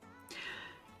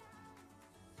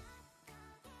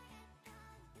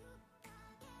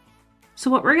 So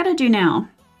what we're gonna do now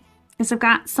is I've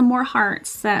got some more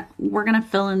hearts that we're gonna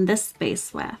fill in this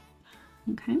space with,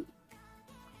 okay?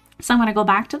 So I'm gonna go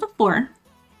back to the 4.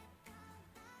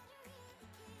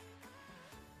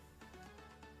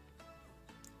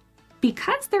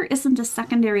 Because there isn't a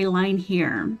secondary line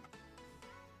here,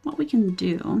 what we can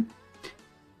do,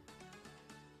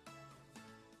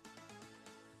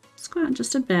 let's go out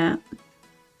just a bit.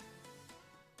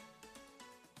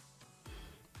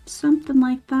 Something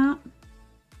like that.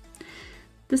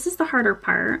 This is the harder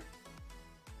part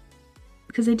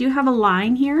because I do have a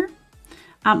line here,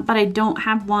 but I don't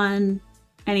have one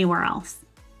anywhere else,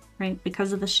 right?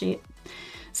 Because of the shape.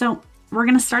 So we're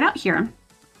gonna start out here,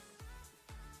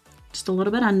 just a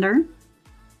little bit under.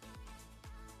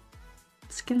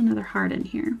 Let's get another heart in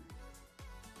here.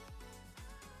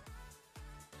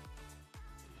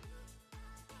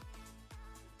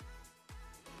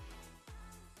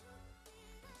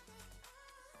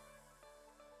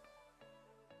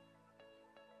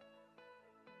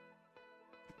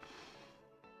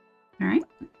 All right,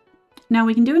 now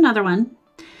we can do another one.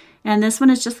 And this one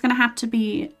is just gonna have to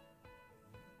be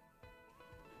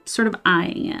sort of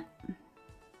eyeing it.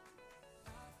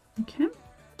 Okay,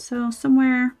 so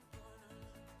somewhere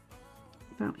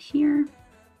about here.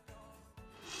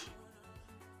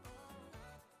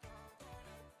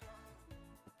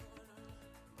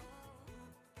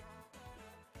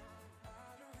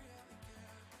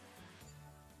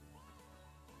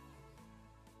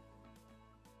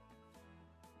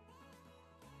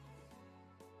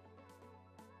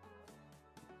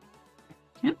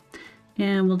 Okay,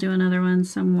 and we'll do another one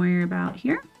somewhere about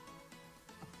here.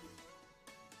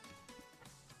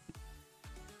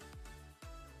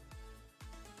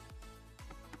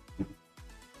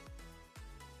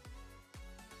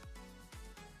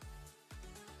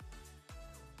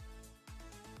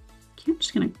 Okay, I'm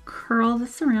just going to curl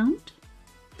this around,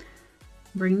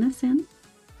 bring this in.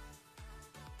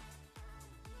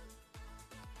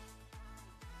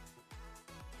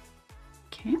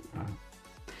 Okay,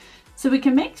 so we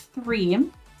can make 3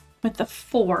 with the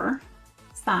 4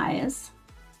 size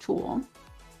tool.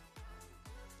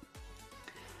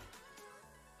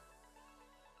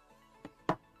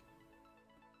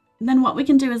 Then what we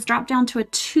can do is drop down to a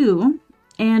 2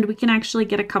 and we can actually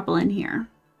get a couple in here.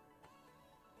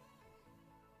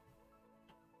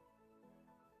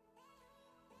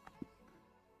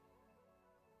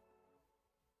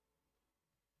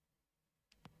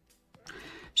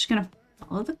 Just gonna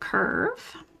follow the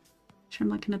curve. Make sure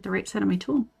I'm looking at the right side of my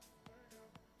tool.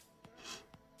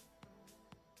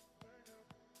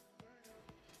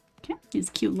 Okay, these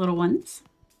cute little ones.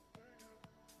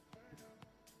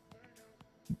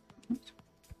 Oops.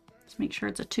 Let's make sure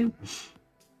it's a 2.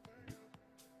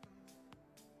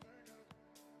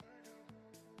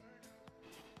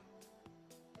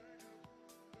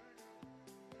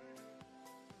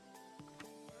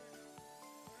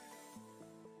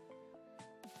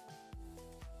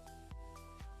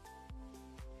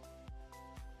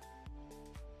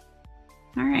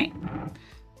 All right,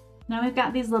 now we've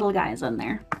got these little guys in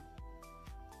there.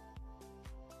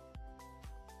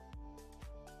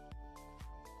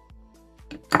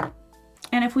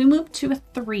 And if we move to a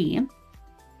 3,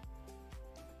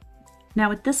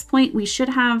 now at this point we should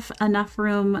have enough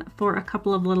room for a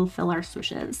couple of little filler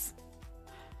swooshes.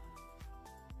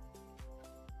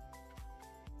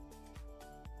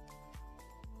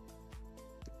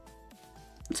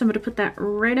 So I'm going to put that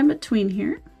right in between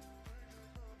here.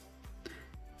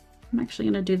 I'm actually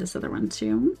going to do this other one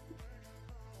too.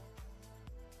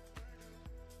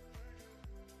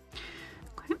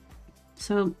 Okay,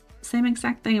 so same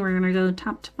exact thing. We're going to go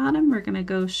top to bottom. We're going to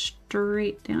go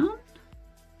straight down.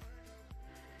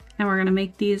 And we're going to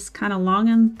make these kind of long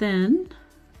and thin.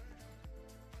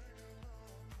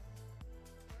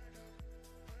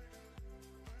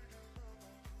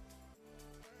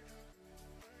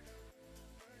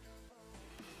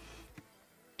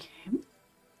 Okay.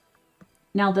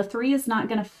 Now the 3 is not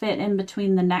going to fit in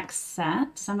between the next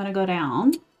set, so I'm going to go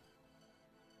down.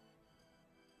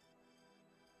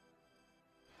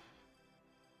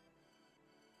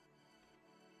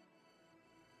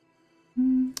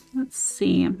 Let's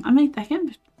see. I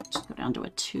can just go down to a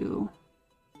 2.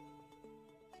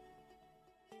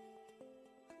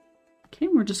 Okay,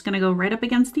 we're just going to go right up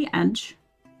against the edge.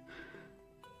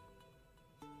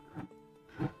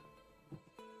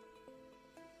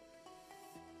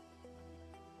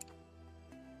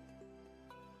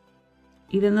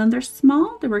 Even though they're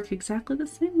small, they work exactly the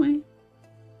same way.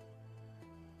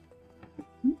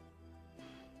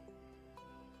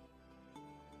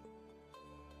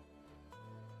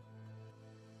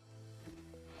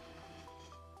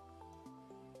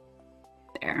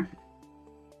 There.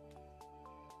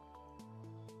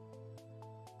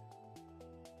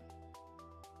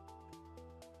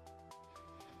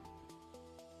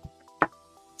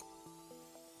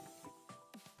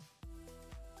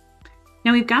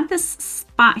 Now we've got this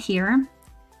spot here,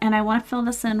 and I want to fill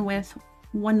this in with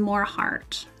one more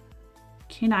heart.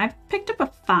 Okay, now I've picked up a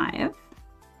 5.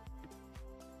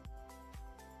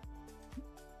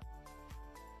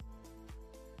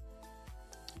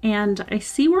 And I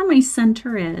see where my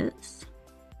center is.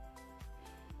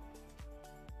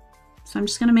 So I'm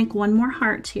just going to make one more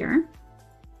heart here,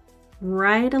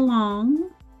 right along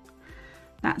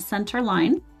that center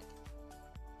line.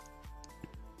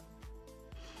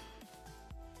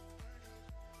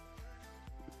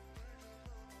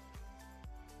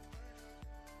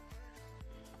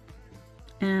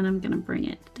 And I'm going to bring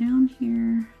it down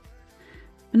here,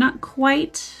 but not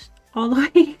quite all the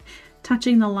way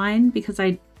touching the line because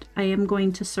I am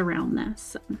going to surround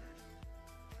this.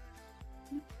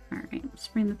 All right, let's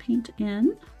bring the paint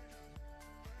in.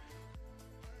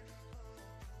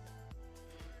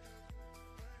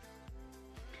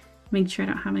 Make sure I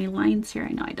don't have any lines here.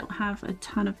 I know I don't have a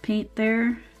ton of paint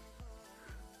there,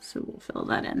 so we'll fill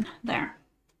that in there.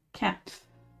 Okay.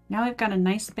 Now we've got a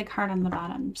nice big heart on the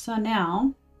bottom. So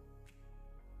now,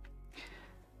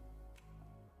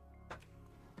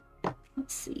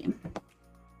 let's see.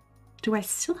 Do I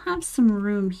still have some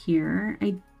room here?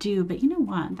 I do, but you know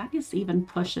what? That is even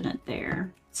pushing it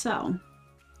there. So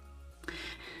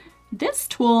this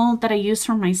tool that I use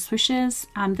for my swooshes,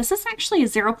 this is actually a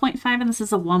 0.5 and this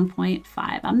is a 1.5.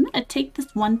 I'm going to take this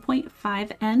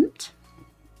 1.5 end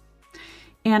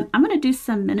and I'm going to do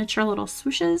some miniature little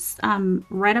swooshes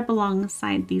right up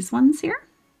alongside these ones here.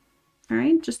 All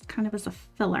right, just kind of as a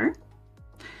filler.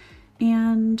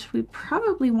 And we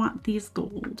probably want these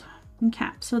gold. Okay,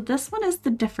 so this one is the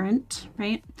different,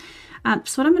 right?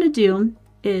 So what I'm going to do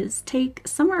is take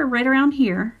somewhere right around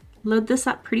here, load this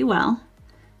up pretty well,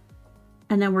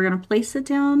 and then we're going to place it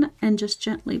down and just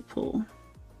gently pull.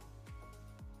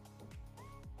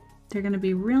 They're going to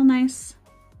be real nice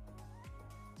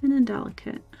and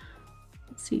delicate.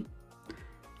 Let's see.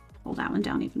 Pull that one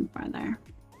down even farther.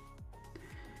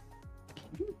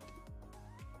 Okay.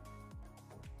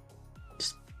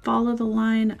 Just follow the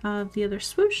line of the other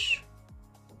swoosh.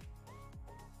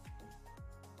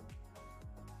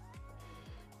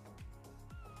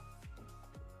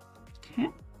 Okay.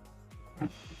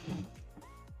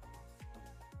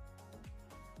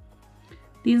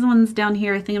 These ones down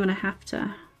here, I think I'm going to have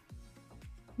to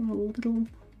a little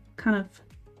kind of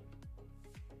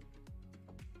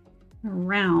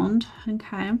around.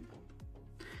 Okay.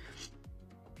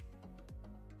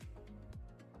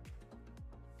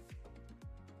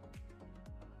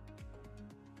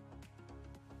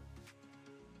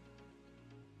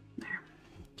 There.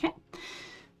 Okay.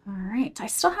 All right. I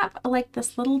still have like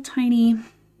this little tiny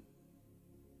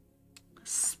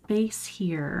space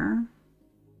here.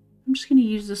 I'm just going to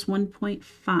use this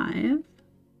 1.5.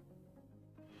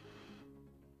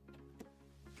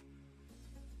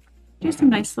 Do some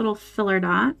nice little filler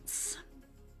dots.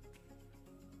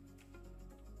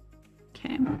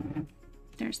 Okay,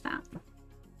 there's that.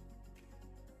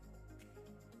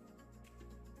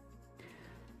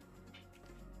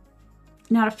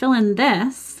 Now to fill in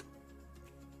this,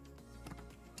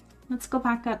 let's go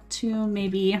back up to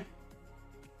maybe,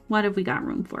 what have we got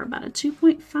room for? About a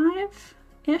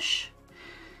 2.5-ish?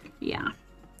 Yeah.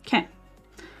 Okay.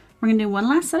 We're going to do one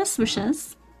last set of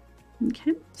swooshes.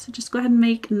 Okay, so just go ahead and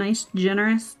make a nice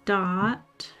generous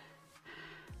dot,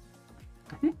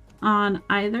 okay, on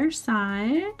either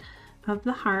side of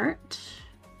the heart.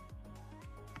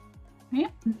 Right.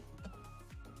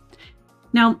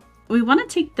 Now we want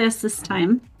to take this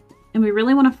time, and we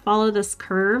really want to follow this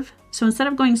curve. So instead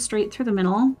of going straight through the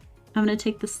middle, I'm going to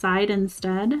take the side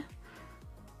instead.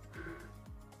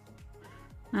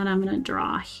 And I'm going to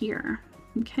draw here.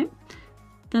 Okay.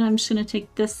 Then I'm just going to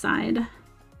take this side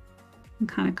and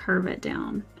kind of curve it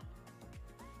down.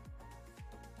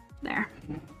 There.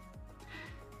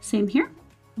 Same here.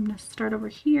 I'm going to start over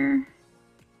here.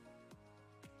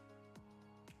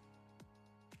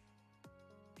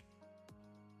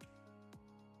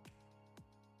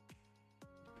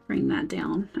 Bring that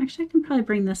down. Actually, I can probably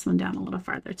bring this one down a little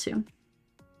farther too.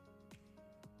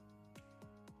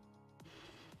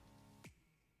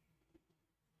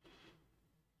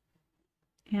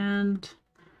 And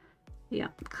yeah,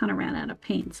 kind of ran out of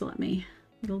paint, so let me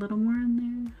get a little more in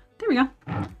there. There we go.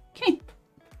 Okay.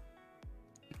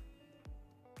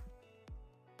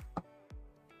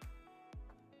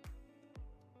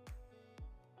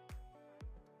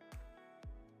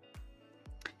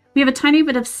 We have a tiny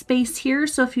bit of space here,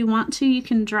 so if you want to, you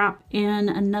can drop in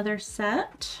another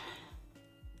set.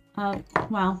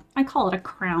 Well, I call it a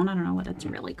crown. I don't know what it's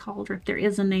really called, or if there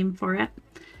is a name for it.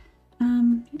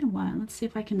 You know what? Let's see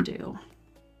if I can do.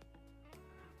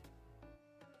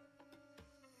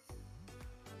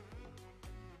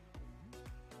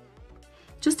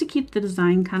 Just to keep the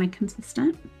design kind of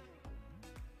consistent.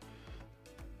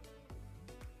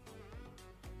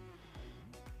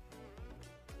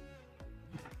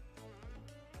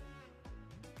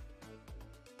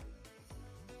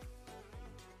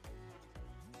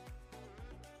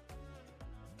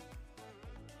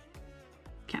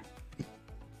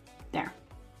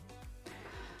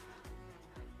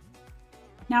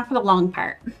 Now for the long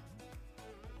part.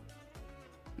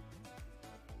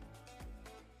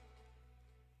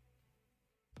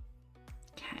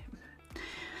 Okay.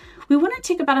 We want to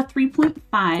take about a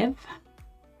 3.5.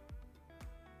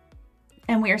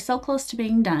 And we are so close to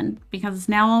being done because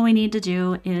now all we need to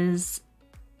do is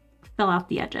fill out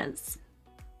the edges.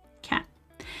 Okay.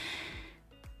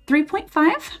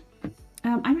 3.5.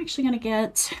 I'm actually going to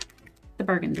get the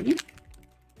burgundy.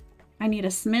 I need a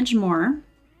smidge more.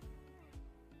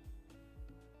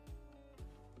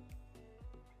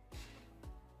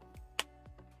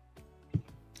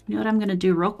 You know what I'm going to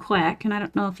do real quick, and I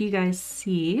don't know if you guys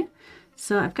see.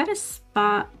 So I've got a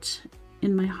spot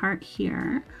in my heart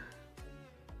here.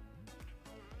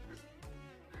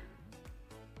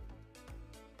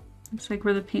 Looks like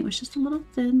where the paint was just a little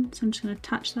thin, so I'm just going to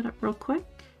touch that up real quick.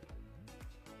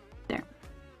 There.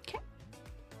 Okay.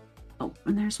 Oh,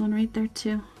 and there's one right there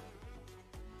too.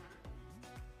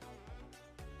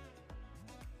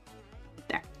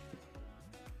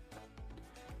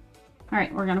 All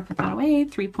right, we're gonna put that away,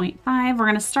 3.5. We're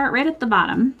gonna start right at the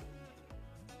bottom.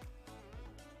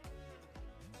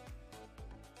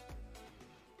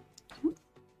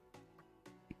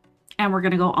 And we're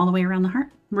gonna go all the way around the heart.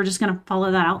 We're just gonna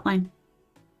follow that outline.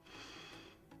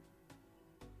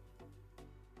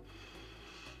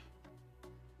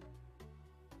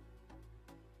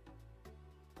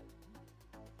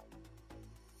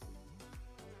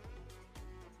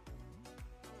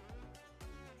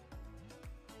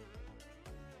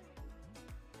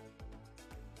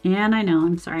 And I know,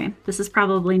 I'm sorry. This is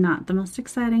probably not the most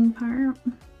exciting part.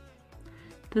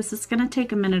 This is gonna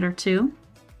take a minute or two.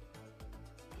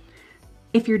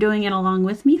 If you're doing it along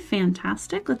with me,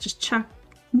 fantastic. Let's just check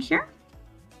here.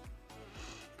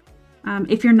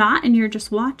 If you're not and you're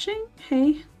just watching,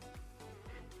 hey,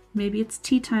 maybe it's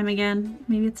tea time again.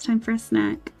 Maybe it's time for a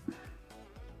snack.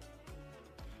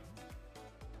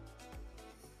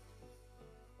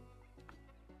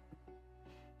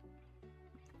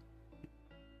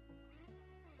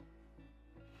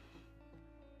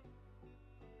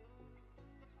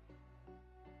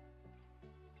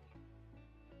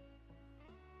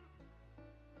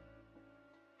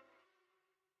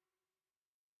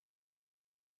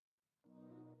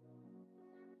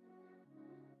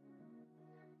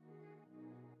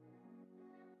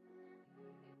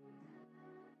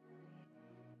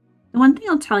 The one thing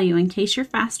I'll tell you, in case you're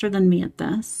faster than me at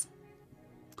this,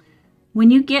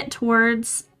 when you get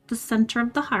towards the center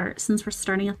of the heart, since we're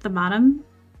starting at the bottom,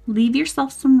 leave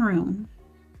yourself some room.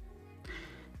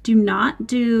 Do not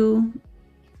do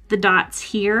the dots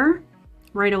here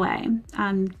right away.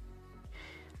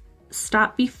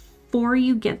 Stop before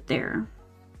you get there.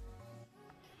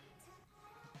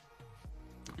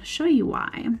 I'll show you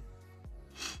why.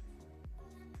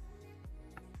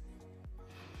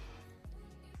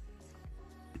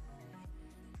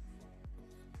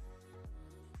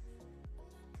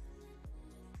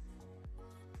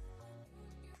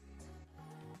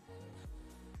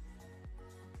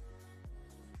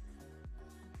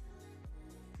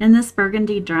 And this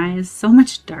burgundy dry is so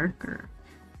much darker.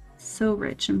 So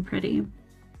rich and pretty.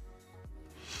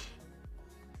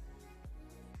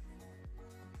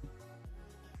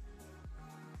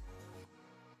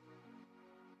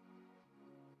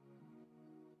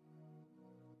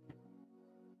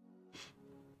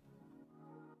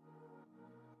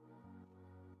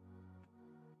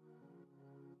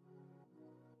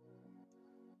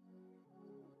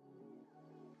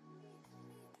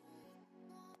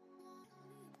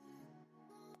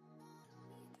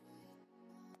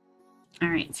 All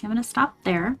right, so I'm going to stop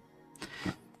there.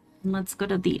 And let's go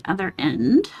to the other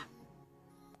end.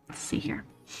 Let's see here.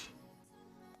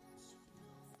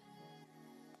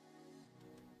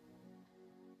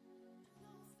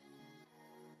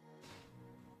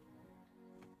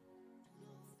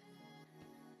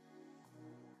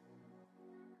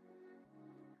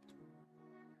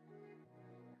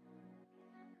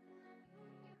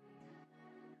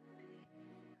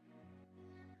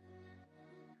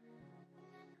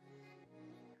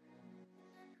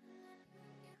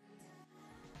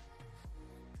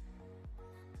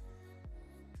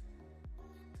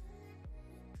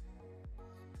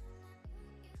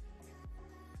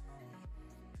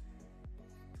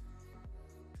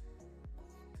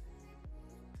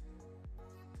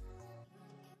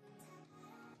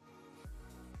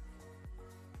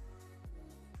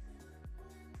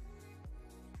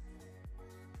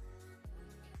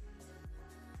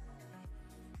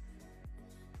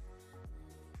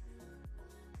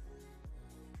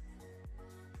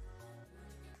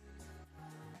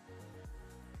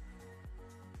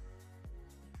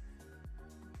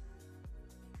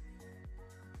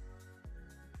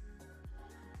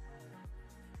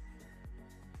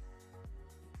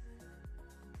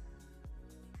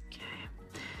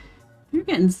 You're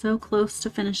getting so close to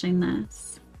finishing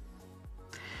this.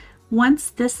 Once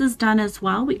this is done as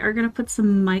well, we are going to put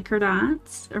some micro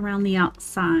dots around the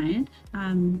outside.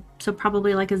 So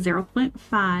probably like a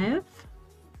 0.5.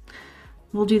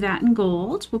 We'll do that in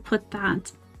gold. We'll put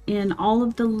that in all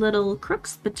of the little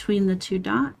crooks between the two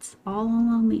dots, all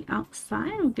along the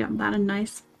outside. We'll give that a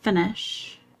nice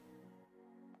finish.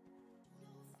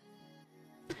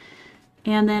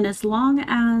 And then as long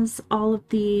as all of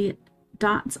the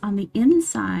dots on the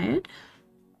inside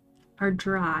are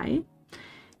dry,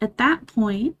 at that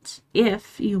point,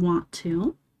 if you want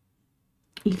to,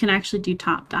 you can actually do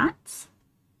top dots.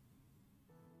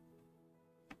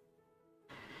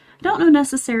 I don't know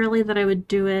necessarily that I would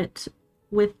do it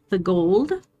with the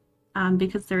gold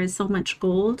because there is so much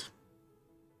gold,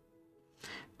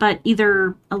 but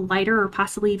either a lighter or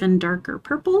possibly even darker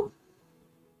purple.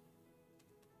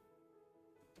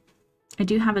 I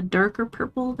do have a darker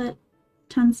purple that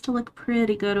tends to look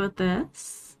pretty good with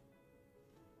this.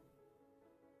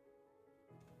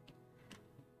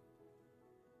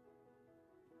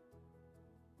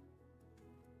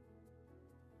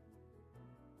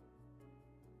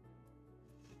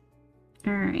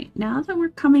 All right, now that we're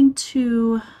coming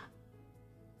to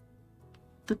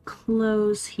the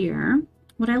close here,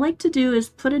 what I like to do is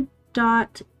put a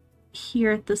dot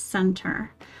here at the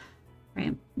center,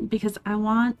 right? Because I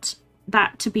want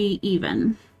that to be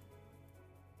even.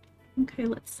 Okay,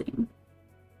 let's see.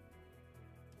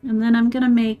 And then I'm going to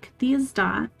make these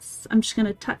dots. I'm just going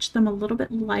to touch them a little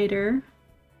bit lighter.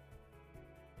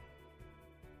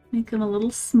 Make them a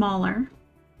little smaller.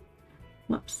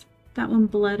 Whoops, that one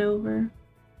bled over.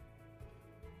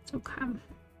 It's okay.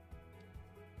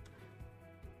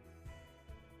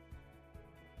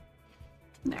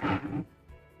 There.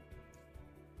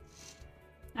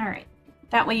 All right,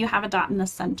 that way you have a dot in the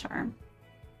center.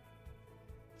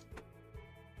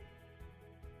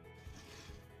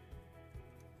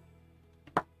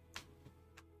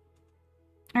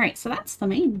 All right, so that's the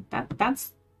main,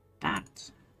 that's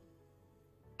that.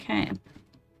 Okay.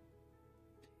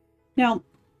 Now,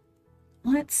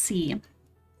 let's see.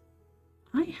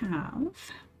 I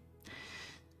have,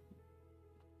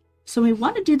 so we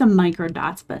want to do the micro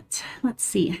dots, but let's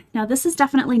see. Now this is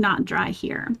definitely not dry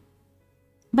here,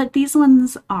 but these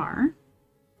ones are.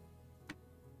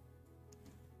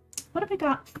 What have I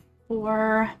got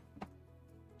for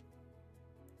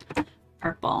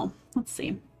purple? Let's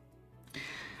see. I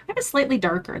have a slightly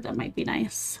darker that might be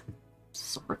nice.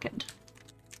 This is orchid.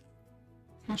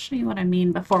 I'll show you what I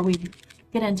mean before we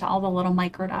get into all the little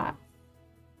micro dots.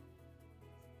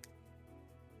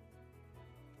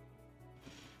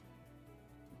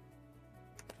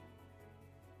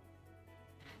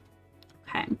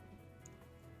 Okay.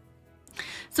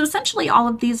 So essentially all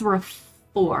of these were a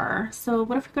 4. So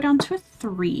what if we go down to a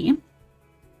 3?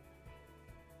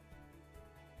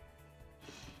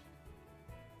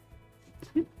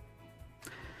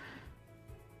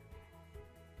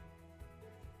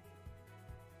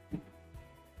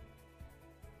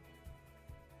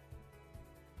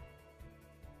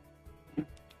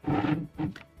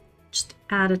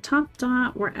 Add a top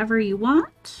dot wherever you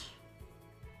want.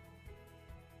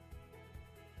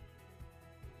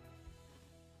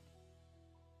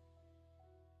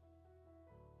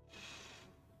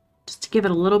 Just to give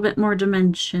it a little bit more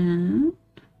dimension.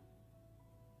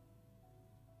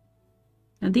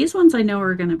 Now these ones I know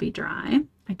are going to be dry.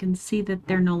 I can see that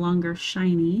they're no longer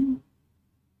shiny.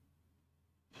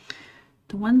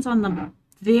 The ones on the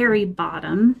very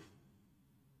bottom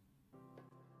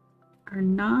are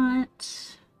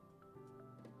not.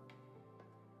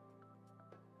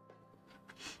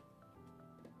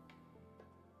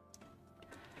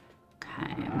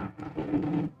 Okay.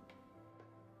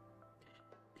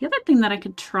 The other thing that I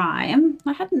could try,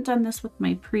 I hadn't done this with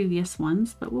my previous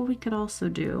ones, but what we could also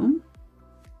do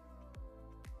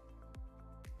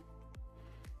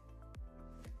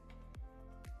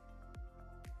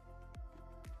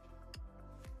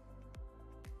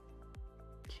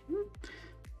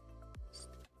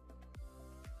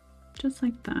just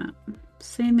like that.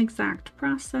 Same exact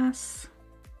process.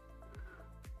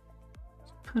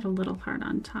 Put a little heart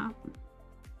on top.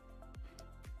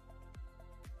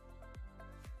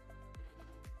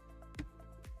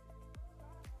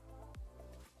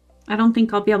 I don't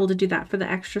think I'll be able to do that for the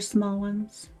extra small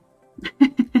ones.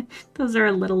 Those are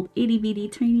a little itty bitty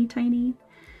tiny.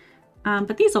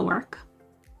 But these will work.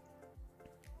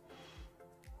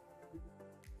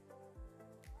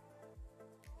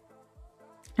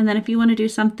 And then if you want to do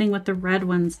something with the red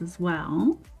ones as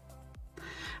well,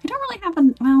 I don't really have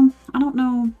well, I don't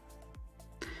know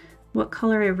what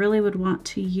color I really would want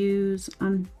to use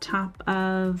on top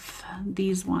of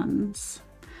these ones,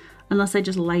 unless I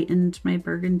just lightened my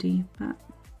burgundy, but.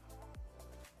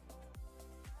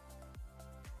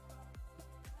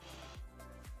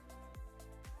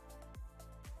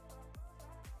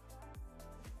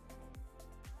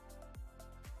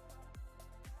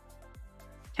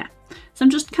 So I'm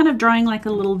just kind of drawing like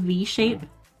a little V shape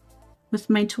with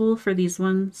my tool for these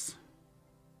ones.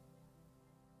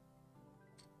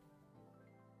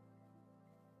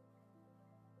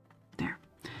 There.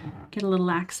 Get a little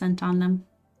accent on them.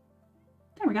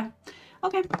 There we go.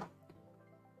 Okay.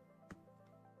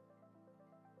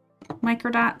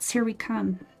 Micro dots, here we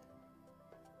come.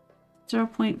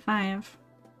 0.5.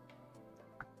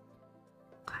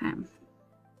 Okay.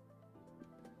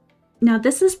 Now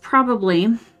this is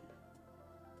probably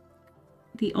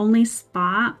the only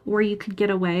spot where you could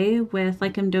get away with,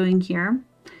 like I'm doing here,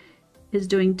 is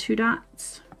doing 2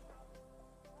 dots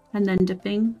and then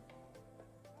dipping.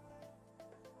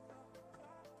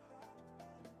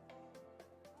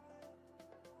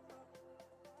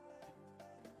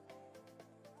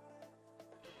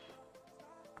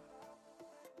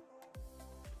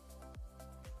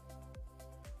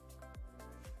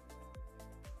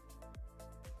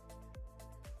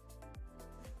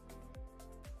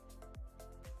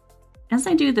 As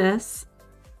I do this,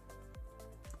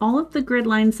 all of the grid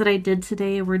lines that I did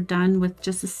today were done with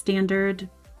just a standard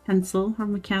pencil or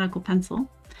mechanical pencil.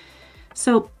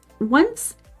 So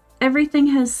once everything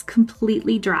has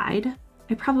completely dried,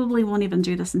 I probably won't even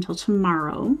do this until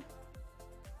tomorrow.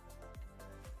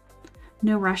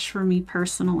 No rush for me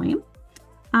personally.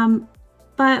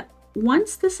 But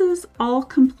once this is all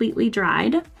completely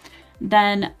dried,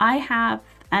 then I have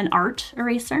an art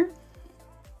eraser,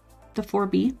 the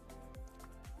 4B.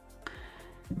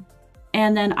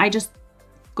 And then I just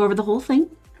go over the whole thing.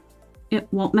 It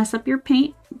won't mess up your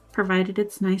paint, provided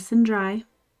it's nice and dry,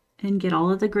 and get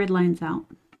all of the grid lines out.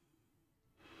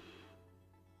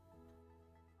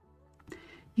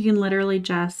 You can literally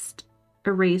just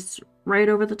erase right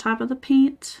over the top of the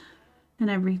paint and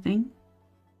everything.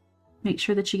 Make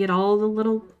sure that you get all the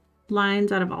little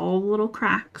lines out of all the little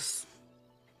cracks.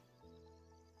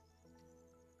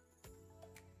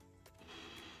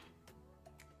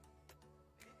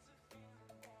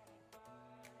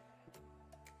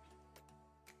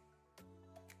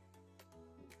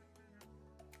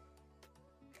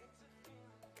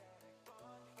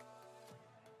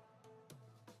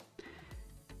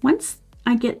 Once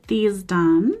I get these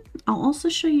done, I'll also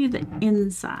show you the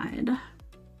inside.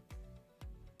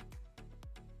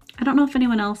 I don't know if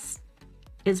anyone else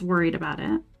is worried about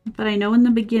it, but I know in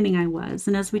the beginning I was.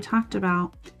 And as we talked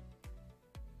about,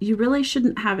 you really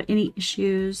shouldn't have any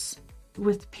issues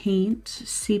with paint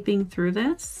seeping through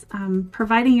this,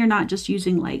 providing you're not just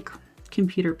using like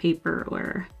computer paper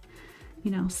or, you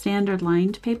know, standard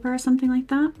lined paper or something like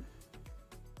that.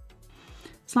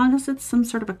 As long as it's some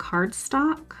sort of a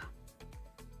cardstock.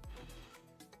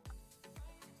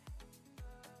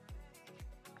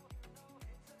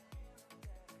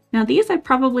 Now these I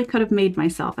probably could have made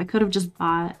myself. I could have just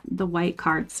bought the white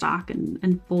cardstock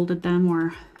and folded them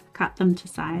or cut them to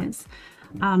size.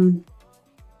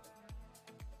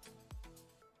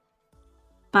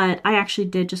 But I actually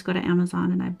did just go to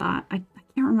Amazon and I bought, I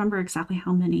can't remember exactly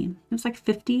how many. It was like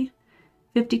 50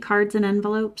 cards and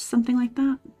envelopes, something like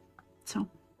that. So,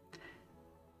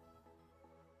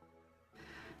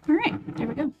 all right, there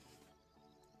we go.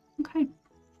 Okay.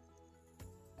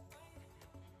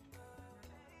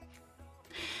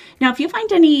 Now, if you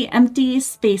find any empty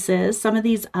spaces, some of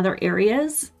these other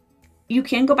areas, you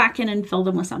can go back in and fill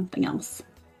them with something else.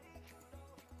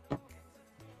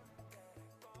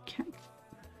 Okay.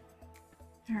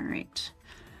 All right.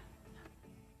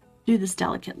 Do this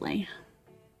delicately.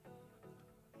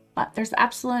 But there's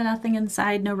absolutely nothing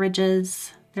inside, no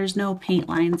ridges. There's no paint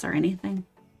lines or anything.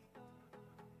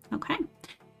 Okay.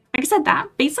 Like I said,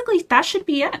 that should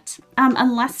be it.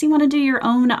 Unless you want to do your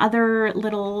own other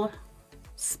little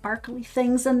sparkly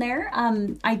things in there.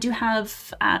 I do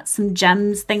have some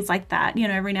gems, things like that. You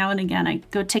know, every now and again, I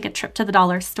go take a trip to the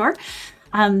dollar store.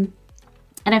 And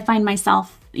I find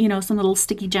myself, you know, some little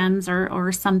sticky gems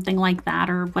or something like that,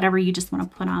 or whatever you just want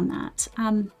to put on that.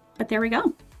 But there we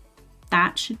go.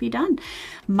 That should be done,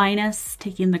 minus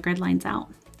taking the grid lines out.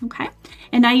 Okay,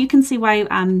 and now you can see why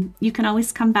you can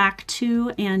always come back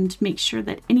to and make sure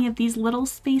that any of these little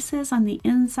spaces on the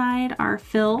inside are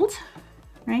filled,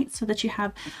 right? So that you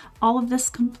have all of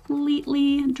this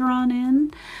completely drawn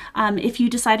in. If you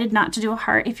decided not to do a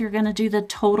heart, if you're going to do the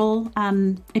total,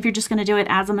 if you're just going to do it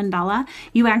as a mandala,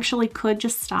 you actually could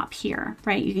just stop here,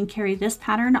 right? You can carry this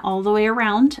pattern all the way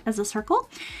around as a circle.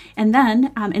 And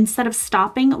then instead of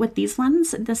stopping with these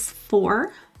ones, this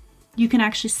 4, you can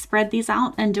actually spread these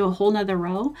out and do a whole nother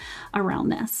row around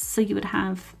this. So you would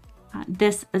have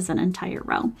this as an entire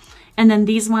row. And then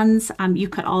these ones you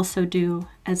could also do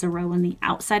as a row on the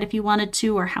outside if you wanted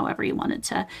to, or however you wanted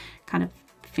to kind of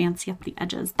fancy up the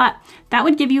edges. But that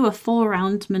would give you a full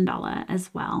round mandala as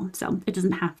well. So it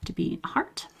doesn't have to be a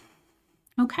heart.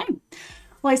 Okay.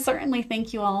 Well, I certainly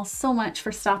thank you all so much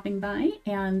for stopping by,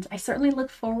 and I certainly look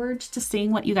forward to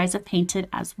seeing what you guys have painted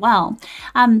as well.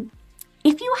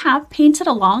 If you have painted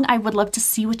along, I would love to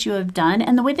see what you have done.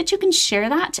 And the way that you can share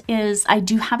that is I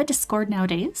do have a Discord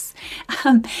nowadays.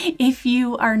 If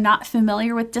you are not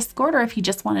familiar with Discord, or if you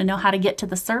just want to know how to get to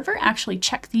the server, actually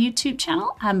check the YouTube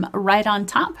channel. Right on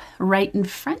top, right in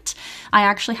front. I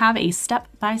actually have a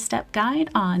step-by-step guide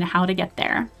on how to get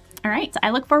there. All right, so I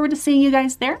look forward to seeing you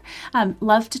guys there.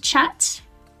 Love to chat,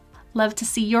 love to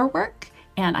see your work,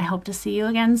 and I hope to see you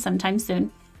again sometime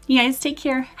soon. You guys take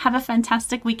care, have a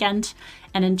fantastic weekend,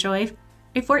 and enjoy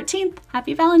May 14th.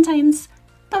 Happy Valentine's.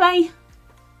 Bye-bye.